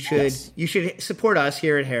 You should support us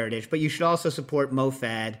here at Heritage, but you should also support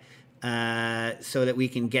MoFad so that we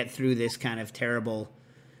can get through this kind of terrible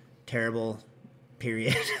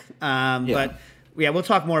period. But we'll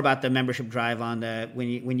talk more about the membership drive on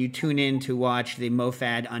when you tune in to watch the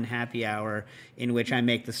MoFad Unhappy Hour, in which I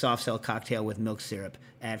make the soft cell cocktail with milk syrup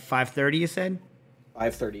at 5:30. You said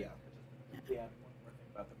 5:30. Yeah. One more thing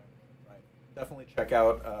about the membership drive. Definitely check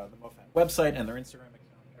out the MoFad website and their Instagram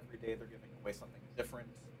account. Every day they're giving away something different.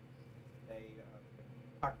 They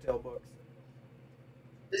cocktail books.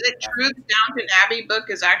 Is it true the Downton Abbey book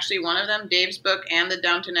is actually one of them? Dave's book and the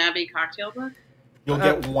Downton Abbey cocktail book? You'll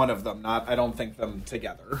get one of them. I don't think them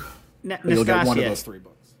together. You'll get one of those three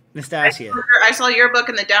books. Nastasia. I saw your book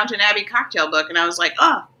and the Downton Abbey cocktail book, and I was like,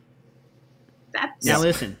 that's... Now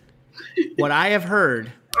listen, what I have heard...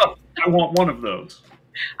 Oh, I want one of those.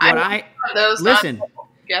 I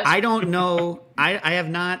don't know. I have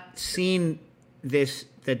not seen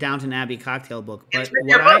the Downton Abbey cocktail book, but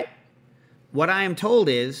what I am told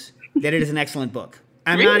is that it is an excellent book.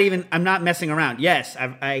 I'm not messing around. Yes,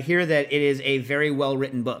 I hear that it is a very well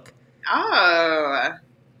written book. Oh.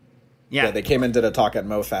 Yeah, they came and did a talk at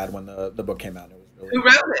MoFad when the book came out. It was really who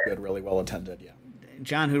wrote it? Good, really well attended. Yeah.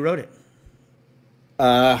 John, who wrote it?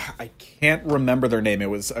 I can't remember their name. It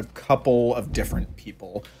was a couple of different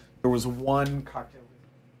people. There was one cocktail.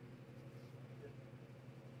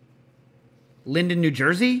 Linden, New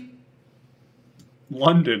Jersey?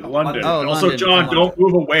 London. Oh, also, London. John, don't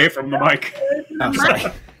move away from the mic. I'm sorry.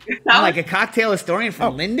 I'm like a cocktail historian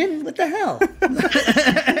from Linden? What the hell?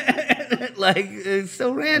 Like, it's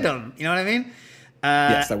so random. You know what I mean?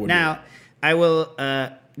 Yes, that would now, be. I will...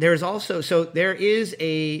 there's also, so there is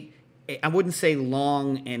I wouldn't say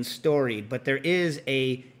long and storied, but there is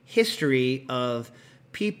a history of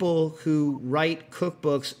people who write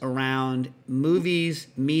cookbooks around movies,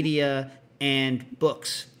 media, and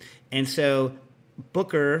books. And so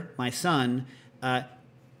Booker, my son,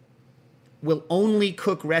 will only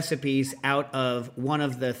cook recipes out of one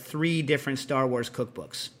of the 3 different Star Wars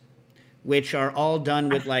cookbooks, which are all done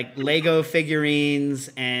with like Lego figurines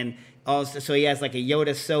and also, so he has like a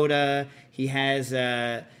Yoda soda. He has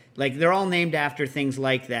like they're all named after things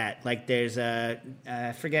like that. Like there's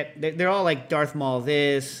I forget, they're all like Darth Maul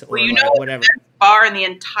this or Well, you like know what whatever. the best bar in the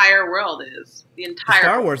entire world is? The entire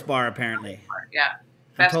Star Wars bar, apparently. bar. Yeah. I'm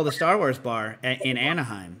Best told the bar. Star Wars bar in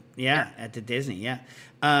Anaheim. Yeah, at the Disney. Yeah.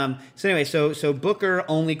 So anyway, so Booker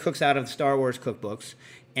only cooks out of Star Wars cookbooks,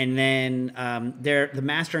 and then the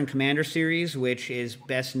Master and Commander series, which is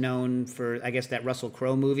best known for, I guess, that Russell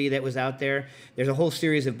Crowe movie that was out there. There's a whole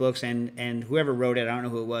series of books, and whoever wrote it, I don't know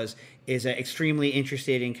who it was, is extremely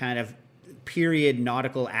interested in kind of period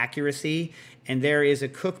nautical accuracy, and there is a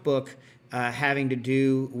cookbook having to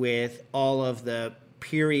do with all of the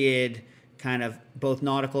period kind of both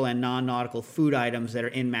nautical and non-nautical food items that are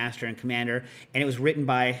in Master and Commander. And it was written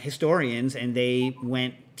by historians, and they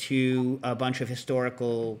went to a bunch of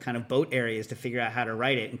historical kind of boat areas to figure out how to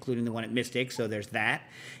write it, including the one at Mystic. So there's that.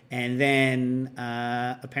 And then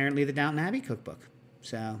apparently the Downton Abbey cookbook.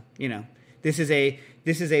 So, you know, this is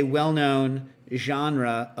a well-known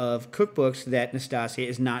genre of cookbooks that Nastasia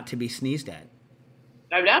is not to be sneezed at.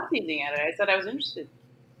 I'm not sneezing at it. I said I was interested.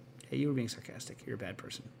 Hey, you were being sarcastic. You're a bad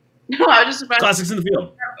person. No, I was just about Classics in the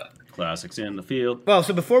field. Classics in the field. Well,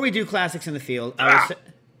 so before we do classics in the field,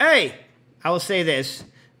 I will say this.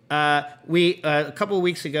 We a couple of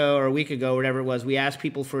weeks ago or a week ago, whatever it was, we asked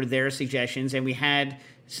people for their suggestions, and we had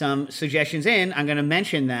some suggestions in. I'm going to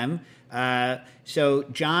mention them. So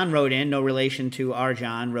John wrote in, no relation to our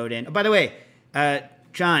John, wrote in. Oh, by the way,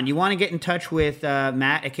 John, you want to get in touch with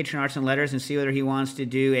Matt at Kitchen Arts and Letters and see whether he wants to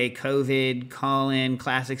do a COVID call-in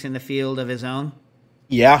classics in the field of his own?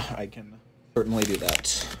 Yeah, I can certainly do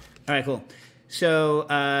that. All right, cool. So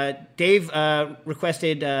Dave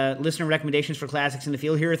requested listener recommendations for classics in the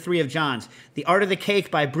field. Here are 3 of John's. The Art of the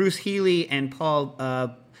Cake by Bruce Healy and Paul,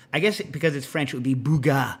 I guess because it's French, it would be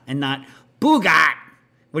Bougat and not Bougat.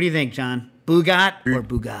 What do you think, John? Bougat or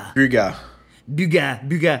Bougat? Bruga.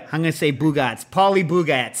 Bougat. I'm going to say Bougats. Paulie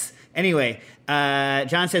Bougats. Anyway,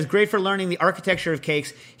 John says, great for learning the architecture of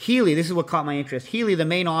cakes. Healy, this is what caught my interest. Healy, the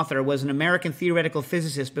main author, was an American theoretical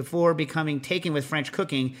physicist before becoming taken with French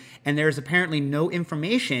cooking, and there's apparently no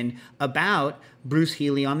information about Bruce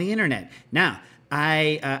Healy on the internet. Now,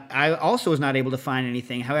 I also was not able to find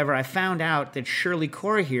anything. However, I found out that Shirley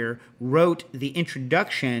Corriher wrote the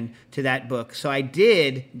introduction to that book. So I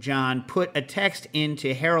did, John, put a text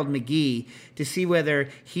into Harold McGee to see whether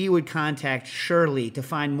he would contact Shirley to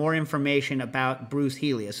find more information about Bruce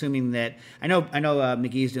Healy, assuming that I know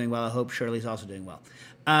McGee's doing well. I hope Shirley's also doing well.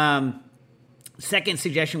 Second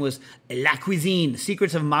suggestion was La Cuisine,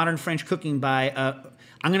 Secrets of Modern French Cooking by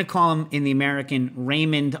I'm going to call him in the American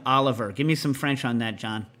Raymond Oliver. Give me some French on that,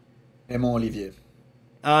 John. Raymond Olivier.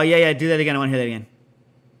 Oh, yeah. Do that again. I want to hear that again.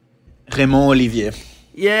 Raymond Olivier.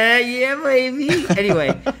 Yeah, baby.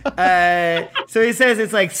 Anyway, so he says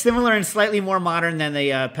it's like similar and slightly more modern than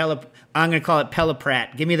the I'm going to call it Pella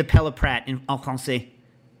Pratt. Give me the Pella Pratt en français.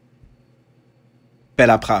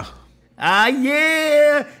 Pellaprat.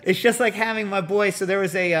 Yeah. It's just like having my boy. So there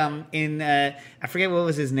was a, I forget what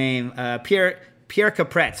was his name, Pierre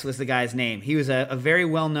Capretz was the guy's name. He was a very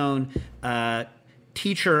well-known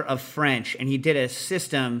teacher of French, and he did a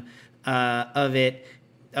system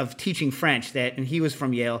of teaching French and he was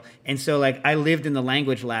from Yale. And so like I lived in the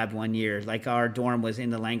language lab one year, like our dorm was in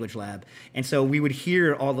the language lab. And so we would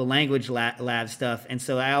hear all the language lab stuff. And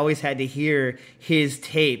so I always had to hear his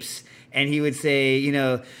tapes. And he would say, you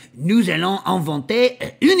know, nous allons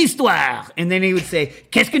inventer une histoire. And then he would say,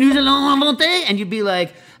 qu'est-ce que nous allons inventer? And you'd be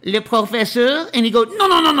like, le professeur. And he'd go,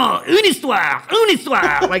 no, une histoire.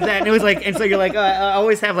 Like that. And it was like, and so you're like, I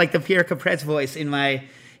always have like the Pierre Capretz voice in my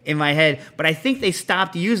head. But I think they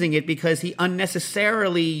stopped using it because he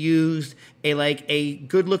unnecessarily used a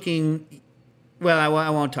good looking, well, I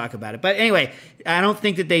won't talk about it. But anyway, I don't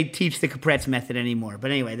think that they teach the Capretz method anymore.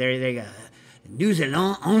 But anyway, there you go. Nous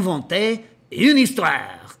allons inventer une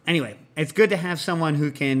histoire. Anyway, it's good to have someone who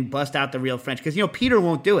can bust out the real French. Because, you know, Peter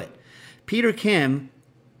won't do it. Peter Kim,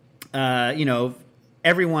 you know,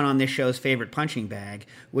 everyone on this show's favorite punching bag,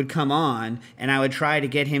 would come on, and I would try to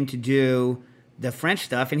get him to do the French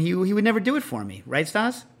stuff, and he would never do it for me. Right,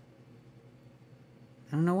 Stas?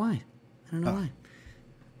 I don't know why.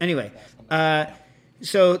 Anyway,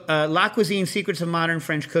 So La Cuisine: Secrets of Modern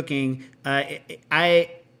French Cooking.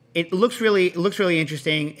 It looks really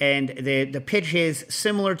interesting, and the pitch is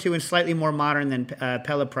similar to and slightly more modern than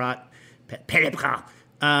Pelleprat.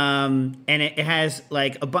 And it has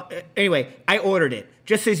like anyway, I ordered it.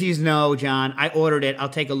 Just as you know, John, I ordered it. I'll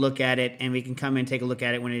take a look at it, and we can come and take a look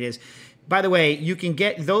at it when it is. By the way, you can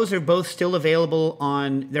get those are both still available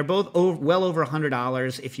on. They're both well over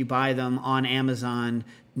 $100 if you buy them on Amazon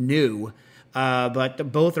new.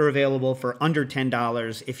 But both are available for under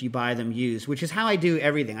 $10 if you buy them used, which is how I do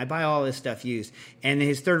everything. I buy all this stuff used. And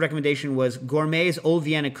his third recommendation was Gourmet's Old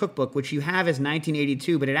Vienna Cookbook, which you have as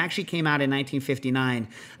 1982, but it actually came out in 1959.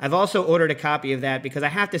 I've also ordered a copy of that because I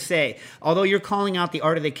have to say, although you're calling out the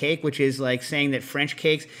art of the cake, which is like saying that French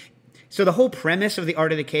cakes... So the whole premise of the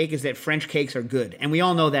art of the cake is that French cakes are good, and we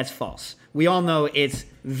all know that's false. We all know it's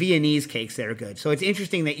Viennese cakes that are good. So it's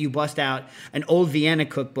interesting that you bust out an old Vienna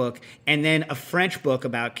cookbook and then a French book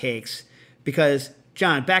about cakes because,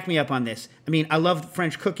 John, back me up on this. I mean, I love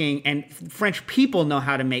French cooking, and French people know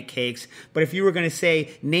how to make cakes, but if you were going to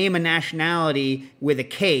say name a nationality with a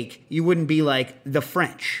cake, you wouldn't be like the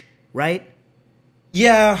French, right?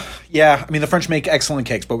 Yeah. I mean, the French make excellent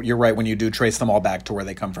cakes, but you're right. When you do trace them all back to where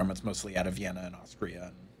they come from, it's mostly out of Vienna and Austria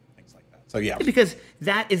and things like that. So, yeah. Because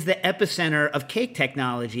that is the epicenter of cake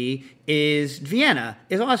technology is Vienna,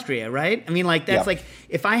 is Austria, right? I mean, like, that's like,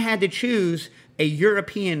 if I had to choose a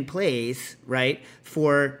European place, right,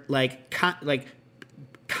 for, like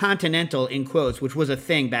continental, in quotes, which was a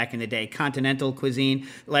thing back in the day, continental cuisine,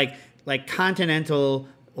 like continental,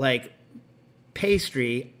 like,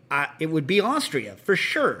 pastry, it would be Austria, for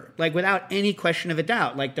sure, like without any question of a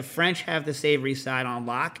doubt. Like the French have the savory side on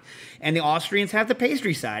lock, and the Austrians have the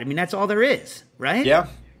pastry side. I mean, that's all there is, right? Yeah,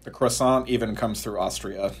 the croissant even comes through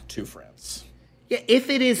Austria to France. Yeah, if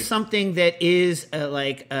it is something that is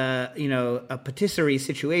a patisserie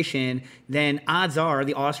situation, then odds are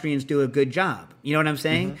the Austrians do a good job. You know what I'm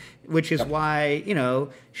saying? Mm-hmm. Which is why,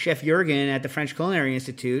 Chef Jurgen at the French Culinary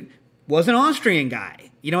Institute was an Austrian guy.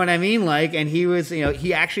 You know what I mean? Like, and he was,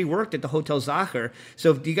 he actually worked at the Hotel Zacher.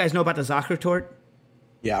 So do you guys know about the Zacher tort?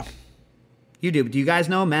 Yeah. You do. Do you guys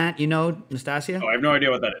know, Matt? You know, Nastasia? Oh, I have no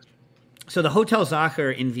idea what that is. So the Hotel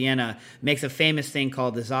Zacher in Vienna makes a famous thing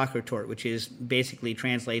called the Zacher tort, which is basically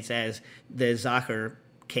translates as the Zacher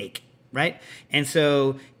cake, right? And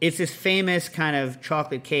so it's this famous kind of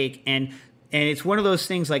chocolate cake, and it's one of those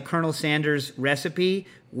things like Colonel Sanders' recipe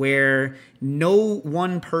where only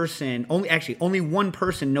one person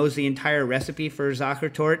knows the entire recipe for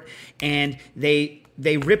Zacher tort, and they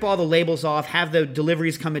rip all the labels off, have the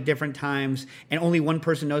deliveries come at different times, and only one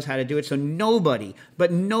person knows how to do it. So nobody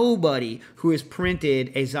who has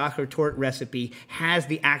printed a Zacher tort recipe has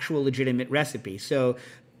the actual legitimate recipe. So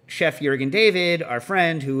Chef Jurgen David, our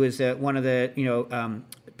friend, who is one of the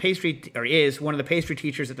is one of the pastry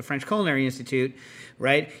teachers at the French Culinary Institute,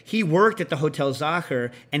 right? He worked at the Hotel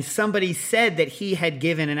Zacher, and somebody said that he had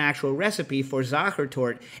given an actual recipe for Zacher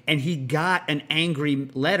tort, and he got an angry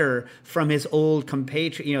letter from his old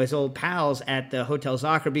his old pals at the Hotel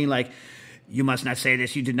Zacher being like, "You must not say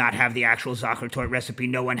this. You did not have the actual Zacher tort recipe.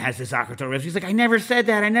 No one has the Zacher tort recipe." He's like, I never said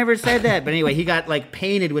that. But anyway, he got like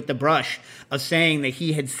painted with the brush of saying that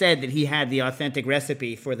he had said that he had the authentic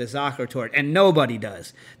recipe for the Zacher tort, and nobody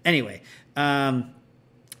does. Anyway,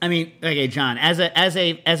 I mean, okay, John, as a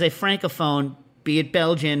francophone, be it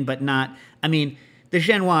Belgian but not, I mean, the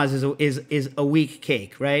Genoise is a weak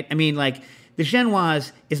cake, right? I mean, like the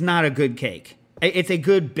Genoise is not a good cake. It's a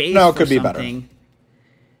good base. No, it could for be better.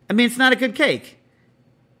 I mean, it's not a good cake,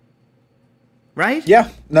 right? Yeah,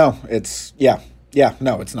 no, it's no,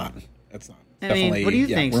 it's not. It's not. I mean, what do you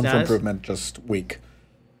think, room Stas? for improvement, just weak.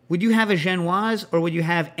 Would you have a Genoise or would you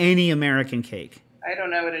have any American cake? I don't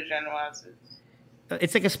know what a Genoise is.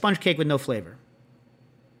 It's like a sponge cake with no flavor.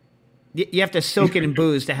 You have to soak it in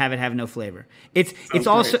booze to have it have no flavor. It's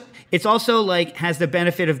also like has the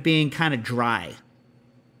benefit of being kind of dry.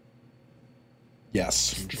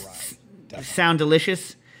 Yes, dry. Definitely. Sound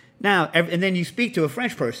delicious? Now, and then you speak to a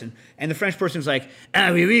French person, and the French person's like,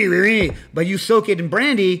 oui, oui, oui, oui, but you soak it in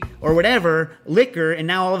brandy or whatever, liquor, and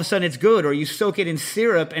now all of a sudden it's good, or you soak it in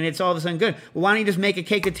syrup and it's all of a sudden good. Well, why don't you just make a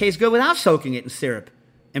cake that tastes good without soaking it in syrup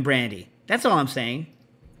and brandy? That's all I'm saying.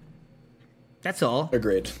 That's all.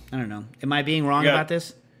 Agreed. I don't know. Am I being wrong about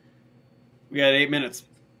this? We got 8 minutes.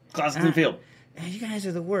 Classics and field. You guys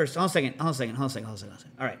are the worst. Hold on a second.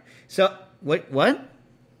 All right. So, what?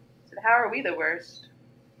 How are we the worst?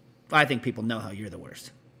 I think people know how you're the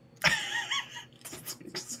worst.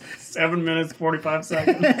 7 minutes, 45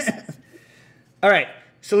 seconds. All right.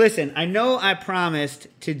 So listen, I know I promised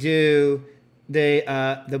to do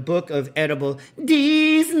the book of edible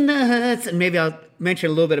these nuts, and maybe I'll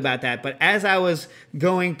mention a little bit about that. But as I was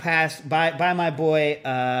going past by my boy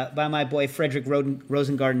Frederick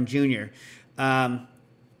Rosengarten Jr.,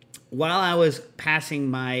 while I was passing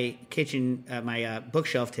my kitchen my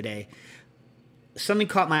bookshelf today, something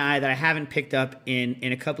caught my eye that I haven't picked up in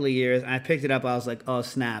a couple of years. And I picked it up. I was like, oh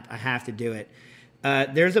snap, I have to do it.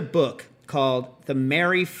 There's a book called The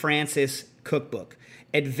Mary Frances Cookbook.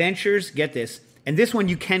 Adventures, get this, and this one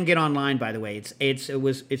you can get online, by the way. It's from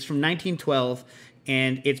 1912,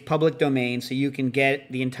 and it's public domain, so you can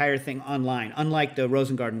get the entire thing online, unlike the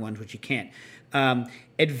Rosengarten ones, which you can't.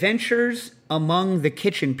 Adventures Among the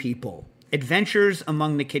Kitchen People. Adventures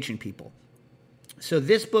Among the Kitchen People. So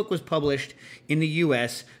this book was published in the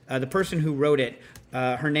U.S. The person who wrote it,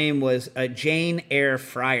 her name was Jane Eyre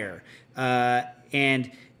Fryer,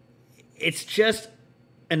 and it's just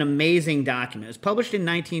an amazing document. It was published in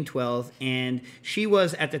 1912, and she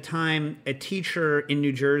was at the time a teacher in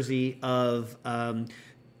New Jersey of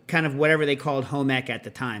kind of whatever they called home ec at the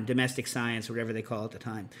time, domestic science, or whatever they call it at the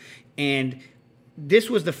time. And this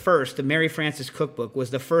was the first, the Mary Frances Cookbook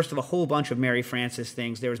was the first of a whole bunch of Mary Frances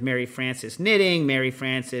things. There was Mary Frances knitting, Mary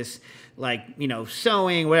Frances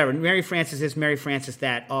sewing, whatever. Mary Frances this, Mary Frances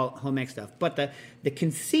that, all home ec stuff. But the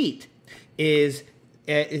conceit is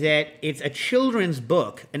that it's a children's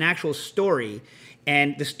book, an actual story,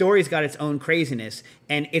 and the story's got its own craziness,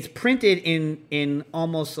 and it's printed in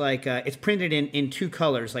almost like it's printed in two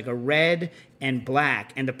colors, like a red and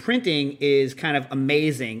black, and the printing is kind of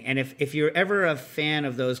amazing. And if you're ever a fan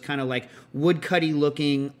of those kind of like woodcutty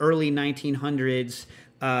looking early 1900s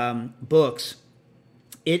books,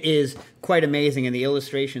 it is quite amazing, and the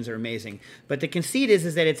illustrations are amazing. But the conceit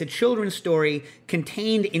is that it's a children's story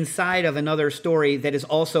contained inside of another story that is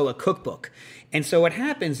also a cookbook. And so what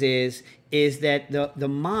happens is that the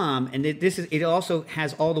mom, and it also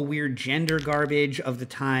has all the weird gender garbage of the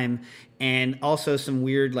time, and also some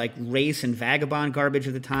weird like race and vagabond garbage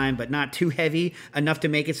of the time, but not too heavy enough to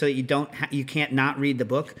make it so that you can't not read the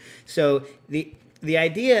book. So the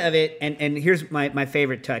idea of it, and here's my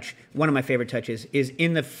favorite touch, one of my favorite touches, is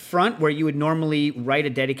in the front where you would normally write a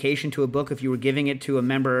dedication to a book if you were giving it to a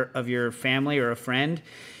member of your family or a friend.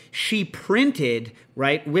 She printed,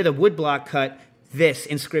 right, with a woodblock cut, this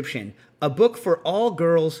inscription: "A book for all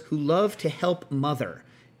girls who love to help mother,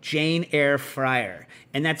 Jane Eyre Fryer."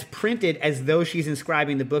 And that's printed as though she's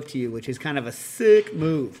inscribing the book to you, which is kind of a sick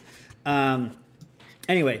move.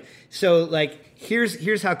 Anyway, so like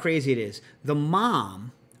here's how crazy it is. The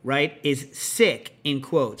mom, right, is sick, in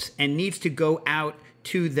quotes, and needs to go out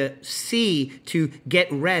to the sea to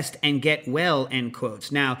get rest and get well, end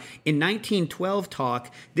quotes. Now, in 1912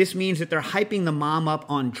 talk, this means that they're hyping the mom up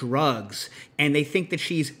on drugs, and they think that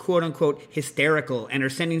she's quote-unquote hysterical and are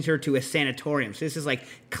sending her to a sanatorium. So this is like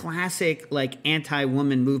classic like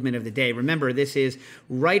anti-woman movement of the day. Remember, this is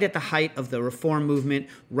right at the height of the reform movement,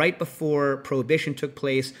 right before Prohibition took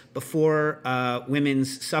place, before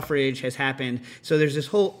women's suffrage has happened. So there's this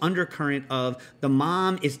whole undercurrent of the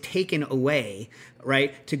mom is taken away,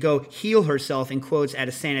 right, to go heal herself, in quotes, at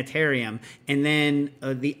a sanitarium. And then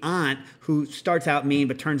the aunt, who starts out mean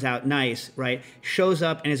but turns out nice, right, shows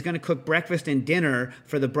up and is going to cook breakfast and dinner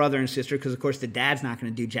for the brother and sister, because, of course, the dad's not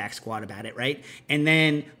going to do jack squat about it, right? And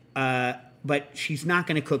then but she's not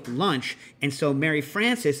going to cook lunch. And so Mary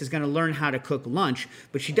Frances is going to learn how to cook lunch,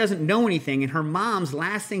 but she doesn't know anything. And her mom's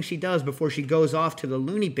last thing she does before she goes off to the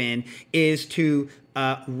loony bin is to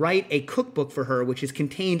write a cookbook for her, which is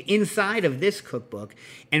contained inside of this cookbook.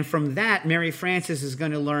 And from that, Mary Frances is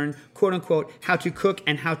going to learn, quote unquote, how to cook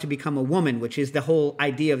and how to become a woman, which is the whole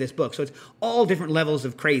idea of this book. So it's all different levels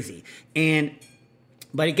of crazy.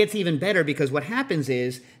 But it gets even better, because what happens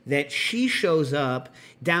is that she shows up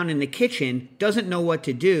down in the kitchen, doesn't know what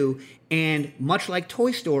to do, and much like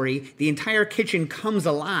Toy Story, the entire kitchen comes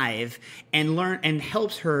alive and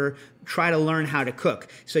helps her try to learn how to cook.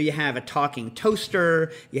 So you have a talking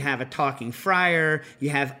toaster, you have a talking fryer, you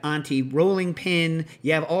have Auntie Rolling Pin,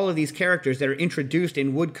 you have all of these characters that are introduced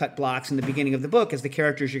in woodcut blocks in the beginning of the book as the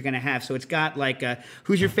characters you're going to have. So it's got like,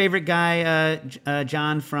 who's your favorite guy,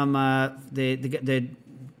 John, from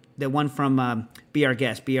the one from Be Our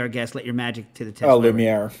Guest, Let Your Magic to the Test. Oh,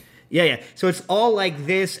 Lumiere. Yeah. So it's all like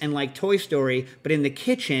this and like Toy Story, but in the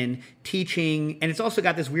kitchen teaching. And it's also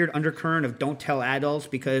got this weird undercurrent of don't tell adults,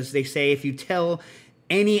 because they say if you tell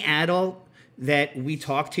any adult that we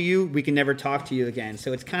talk to you, we can never talk to you again.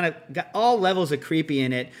 So it's kind of got all levels of creepy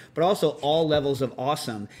in it, but also all levels of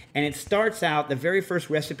awesome. And it starts out, the very first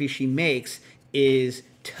recipe she makes is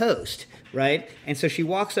toast, right? And so she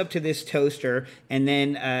walks up to this toaster, and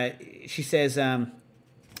then she says,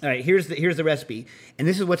 All right, here's the recipe, and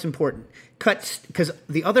this is what's important. Cuts, because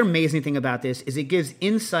the other amazing thing about this is it gives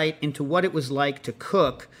insight into what it was like to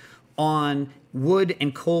cook on wood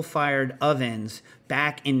and coal-fired ovens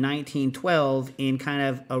back in 1912 in kind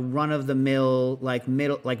of a run-of-the-mill,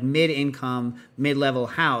 mid-income, mid-level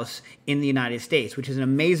house in the United States, which is an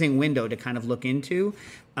amazing window to kind of look into.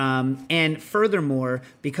 And furthermore,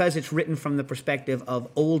 because it's written from the perspective of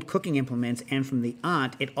old cooking implements and from the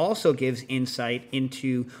aunt, it also gives insight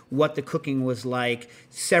into what the cooking was like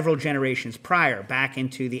several generations prior, back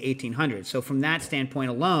into the 1800s. So from that standpoint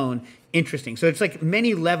alone, interesting. So it's like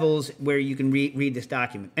many levels where you can read this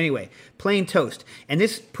document. Anyway, plain toast, and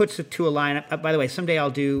this puts it to a line. By the way, someday I'll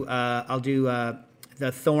do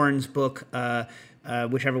the Thorne's book.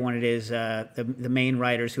 Whichever one it is, the main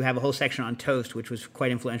writers who have a whole section on toast, which was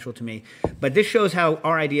quite influential to me. But this shows how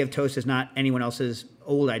our idea of toast is not anyone else's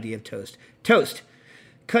old idea of toast. Toast.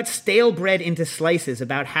 Cut stale bread into slices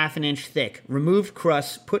about half an inch thick. Removed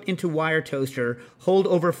crusts, put into wire toaster, hold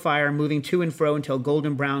over fire, moving to and fro until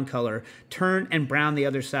golden brown color. Turn and brown the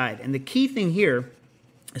other side. And the key thing here,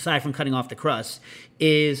 aside from cutting off the crust,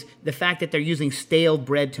 is the fact that they're using stale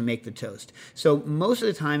bread to make the toast. So most of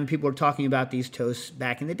the time people were talking about these toasts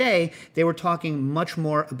back in the day, they were talking much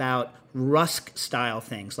more about rusk-style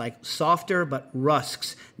things, like softer but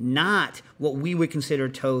rusks, not what we would consider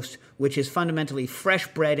toast, which is fundamentally fresh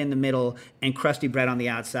bread in the middle and crusty bread on the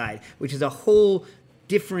outside, which is a whole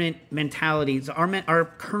different mentalities. Our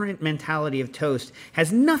current mentality of toast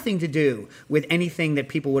has nothing to do with anything that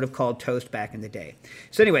people would have called toast back in the day.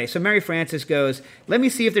 So anyway, so Mary Frances goes, let me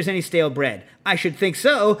see if there's any stale bread. I should think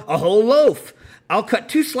so, a whole loaf. I'll cut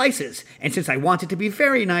 2 slices, and since I want it to be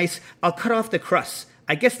very nice, I'll cut off the crusts.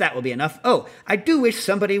 I guess that will be enough. Oh, I do wish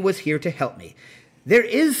somebody was here to help me. There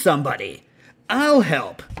is somebody. I'll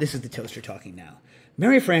help. This is the toaster talking now.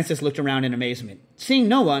 Mary Frances looked around in amazement. Seeing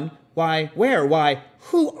no one, why, where, why,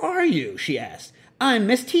 who are you? She asked. I'm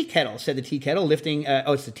Miss Tea Kettle, said the tea kettle, lifting,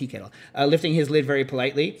 it's the tea kettle, lifting his lid very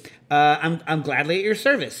politely. I'm gladly at your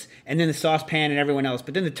service. And then the saucepan and everyone else.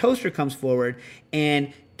 But then the toaster comes forward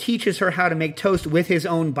and teaches her how to make toast with his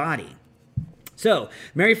own body. So,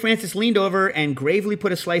 Mary Frances leaned over and gravely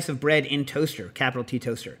put a slice of bread in toaster, capital T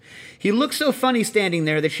toaster. He looked so funny standing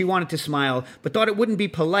there that she wanted to smile, but thought it wouldn't be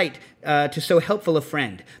polite to so helpful a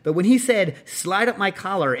friend. But when he said, slide up my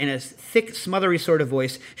collar in a thick, smothery sort of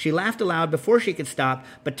voice, she laughed aloud before she could stop,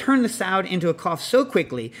 but turned the sound into a cough so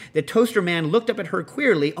quickly that Toaster Man looked up at her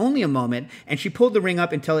queerly only a moment, and she pulled the ring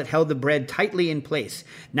up until it held the bread tightly in place.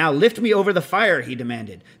 Now lift me over the fire, he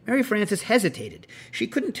demanded. Mary Frances hesitated. She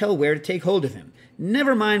couldn't tell where to take hold of him.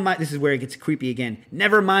 Never mind my... This is where it gets creepy again.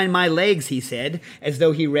 Never mind my legs, he said, as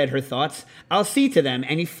though he read her thoughts. I'll see to them.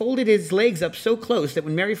 And he folded his legs up so close that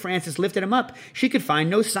when Mary Frances lifted him up, she could find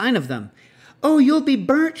no sign of them. Oh, you'll be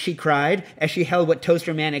burnt, she cried, as she held what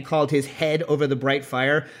Toaster Man had called his head over the bright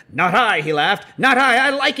fire. Not I, he laughed. Not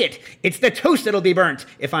I like it. It's the toast that'll be burnt,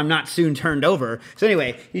 if I'm not soon turned over. So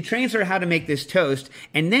anyway, he trains her how to make this toast,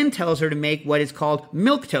 and then tells her to make what is called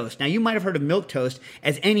milk toast. Now, you might have heard of milk toast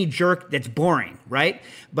as any jerk that's boring, right?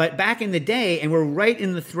 But back in the day, and we're right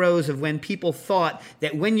in the throes of when people thought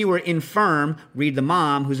that when you were infirm, read the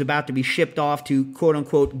mom who's about to be shipped off to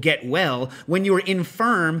quote-unquote get well, when you were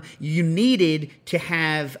infirm, you needed to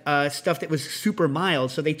have stuff that was super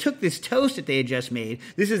mild. So they took this toast that they had just made,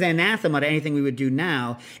 this is anathema to anything we would do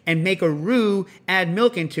now, and make a roux, add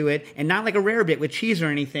milk into it, and not like a rarebit with cheese or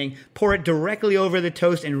anything, pour it directly over the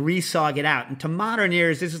toast and re-sog it out. And to modern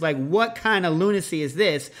ears, this is like, what kind of lunacy is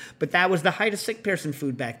this? But that was the height of sick person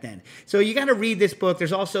food back then. So you got to read this book.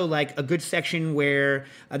 There's also like a good section where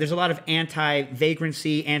there's a lot of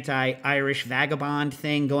anti-vagrancy, anti-Irish vagabond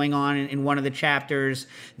thing going on in one of the chapters.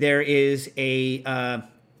 There is a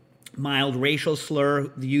mild racial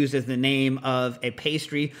slur used as the name of a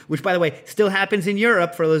pastry, which, by the way, still happens in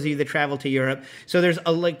Europe for those of you that travel to Europe. So there's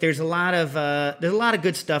a lot of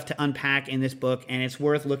good stuff to unpack in this book, and it's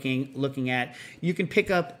worth looking at. You can pick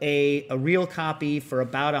up a real copy for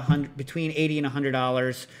about between $80 and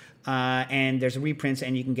 $100, and there's reprints,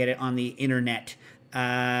 and you can get it on the internet. Do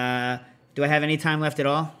I have any time left at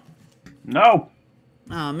all? No.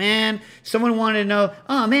 Oh, man. Someone wanted to know,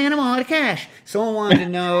 oh, man, I'm all out of cash. Someone wanted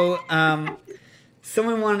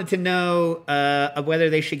to know whether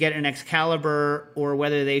they should get an Excalibur or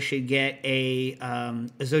whether they should get a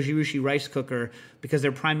Zojirushi rice cooker, because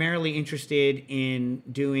they're primarily interested in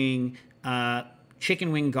doing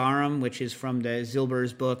chicken wing garum, which is from the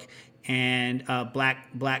Zilber's book, and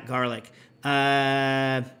black garlic.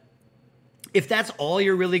 If that's all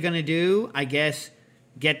you're really going to do, I guess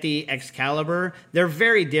get the Excalibur. They're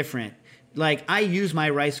very different. Like, I use my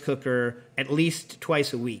rice cooker at least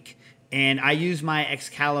twice a week. And I use my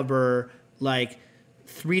Excalibur like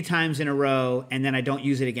 3 times in a row, and then I don't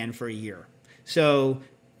use it again for a year. So,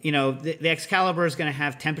 you know, the Excalibur is going to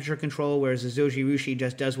have temperature control, whereas the Zojirushi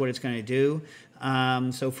just does what it's going to do.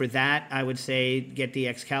 So for that, I would say get the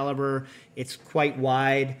Excalibur. It's quite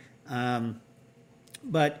wide.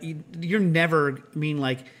 But you're never,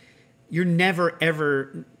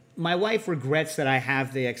 ever... My wife regrets that I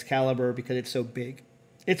have the Excalibur because it's so big.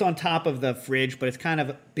 It's on top of the fridge, but it's kind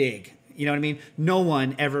of big. You know what I mean? No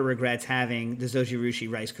one ever regrets having the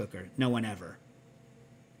Zojirushi rice cooker. No one ever.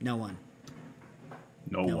 No one.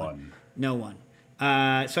 No one.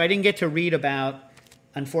 So I didn't get to read about,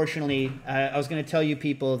 unfortunately, I was going to tell you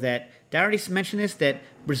people that, did I already mention this? That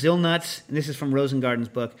Brazil nuts, and this is from Rosengarten's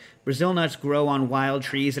book, Brazil nuts grow on wild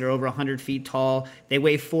trees that are over 100 feet tall. They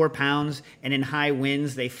weigh 4 pounds, and in high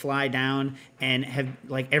winds, they fly down, and have,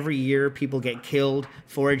 like, every year, people get killed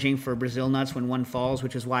foraging for Brazil nuts when one falls,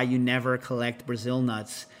 which is why you never collect Brazil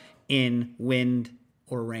nuts in wind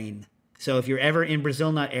or rain. So if you're ever in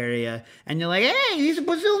Brazil nut area, and you're like, hey, these are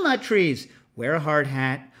Brazil nut trees, wear a hard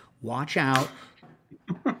hat, watch out,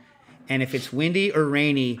 and if it's windy or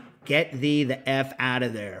rainy, get thee the F out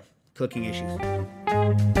of there. Cooking issues.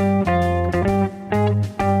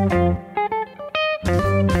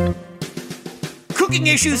 Cooking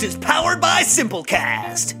Issues is powered by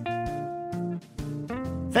Simplecast.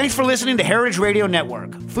 Thanks for listening to Heritage Radio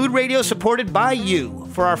Network, food radio supported by you.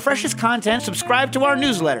 For our freshest content, subscribe to our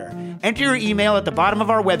newsletter. Enter your email at the bottom of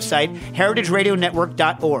our website,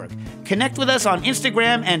 heritageradionetwork.org. Connect with us on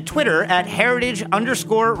Instagram and Twitter at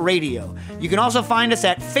heritage_radio. You can also find us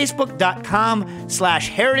at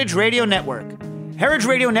facebook.com/Heritage Radio Network. Heritage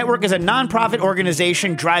Radio Network is a nonprofit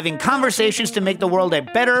organization driving conversations to make the world a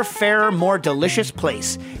better, fairer, more delicious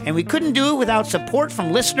place. And we couldn't do it without support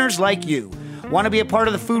from listeners like you. Want to be a part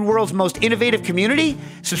of the food world's most innovative community?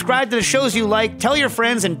 Subscribe to the shows you like, tell your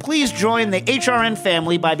friends, and please join the HRN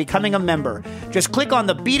family by becoming a member. Just click on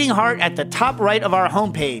the beating heart at the top right of our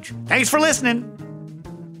homepage. Thanks for listening.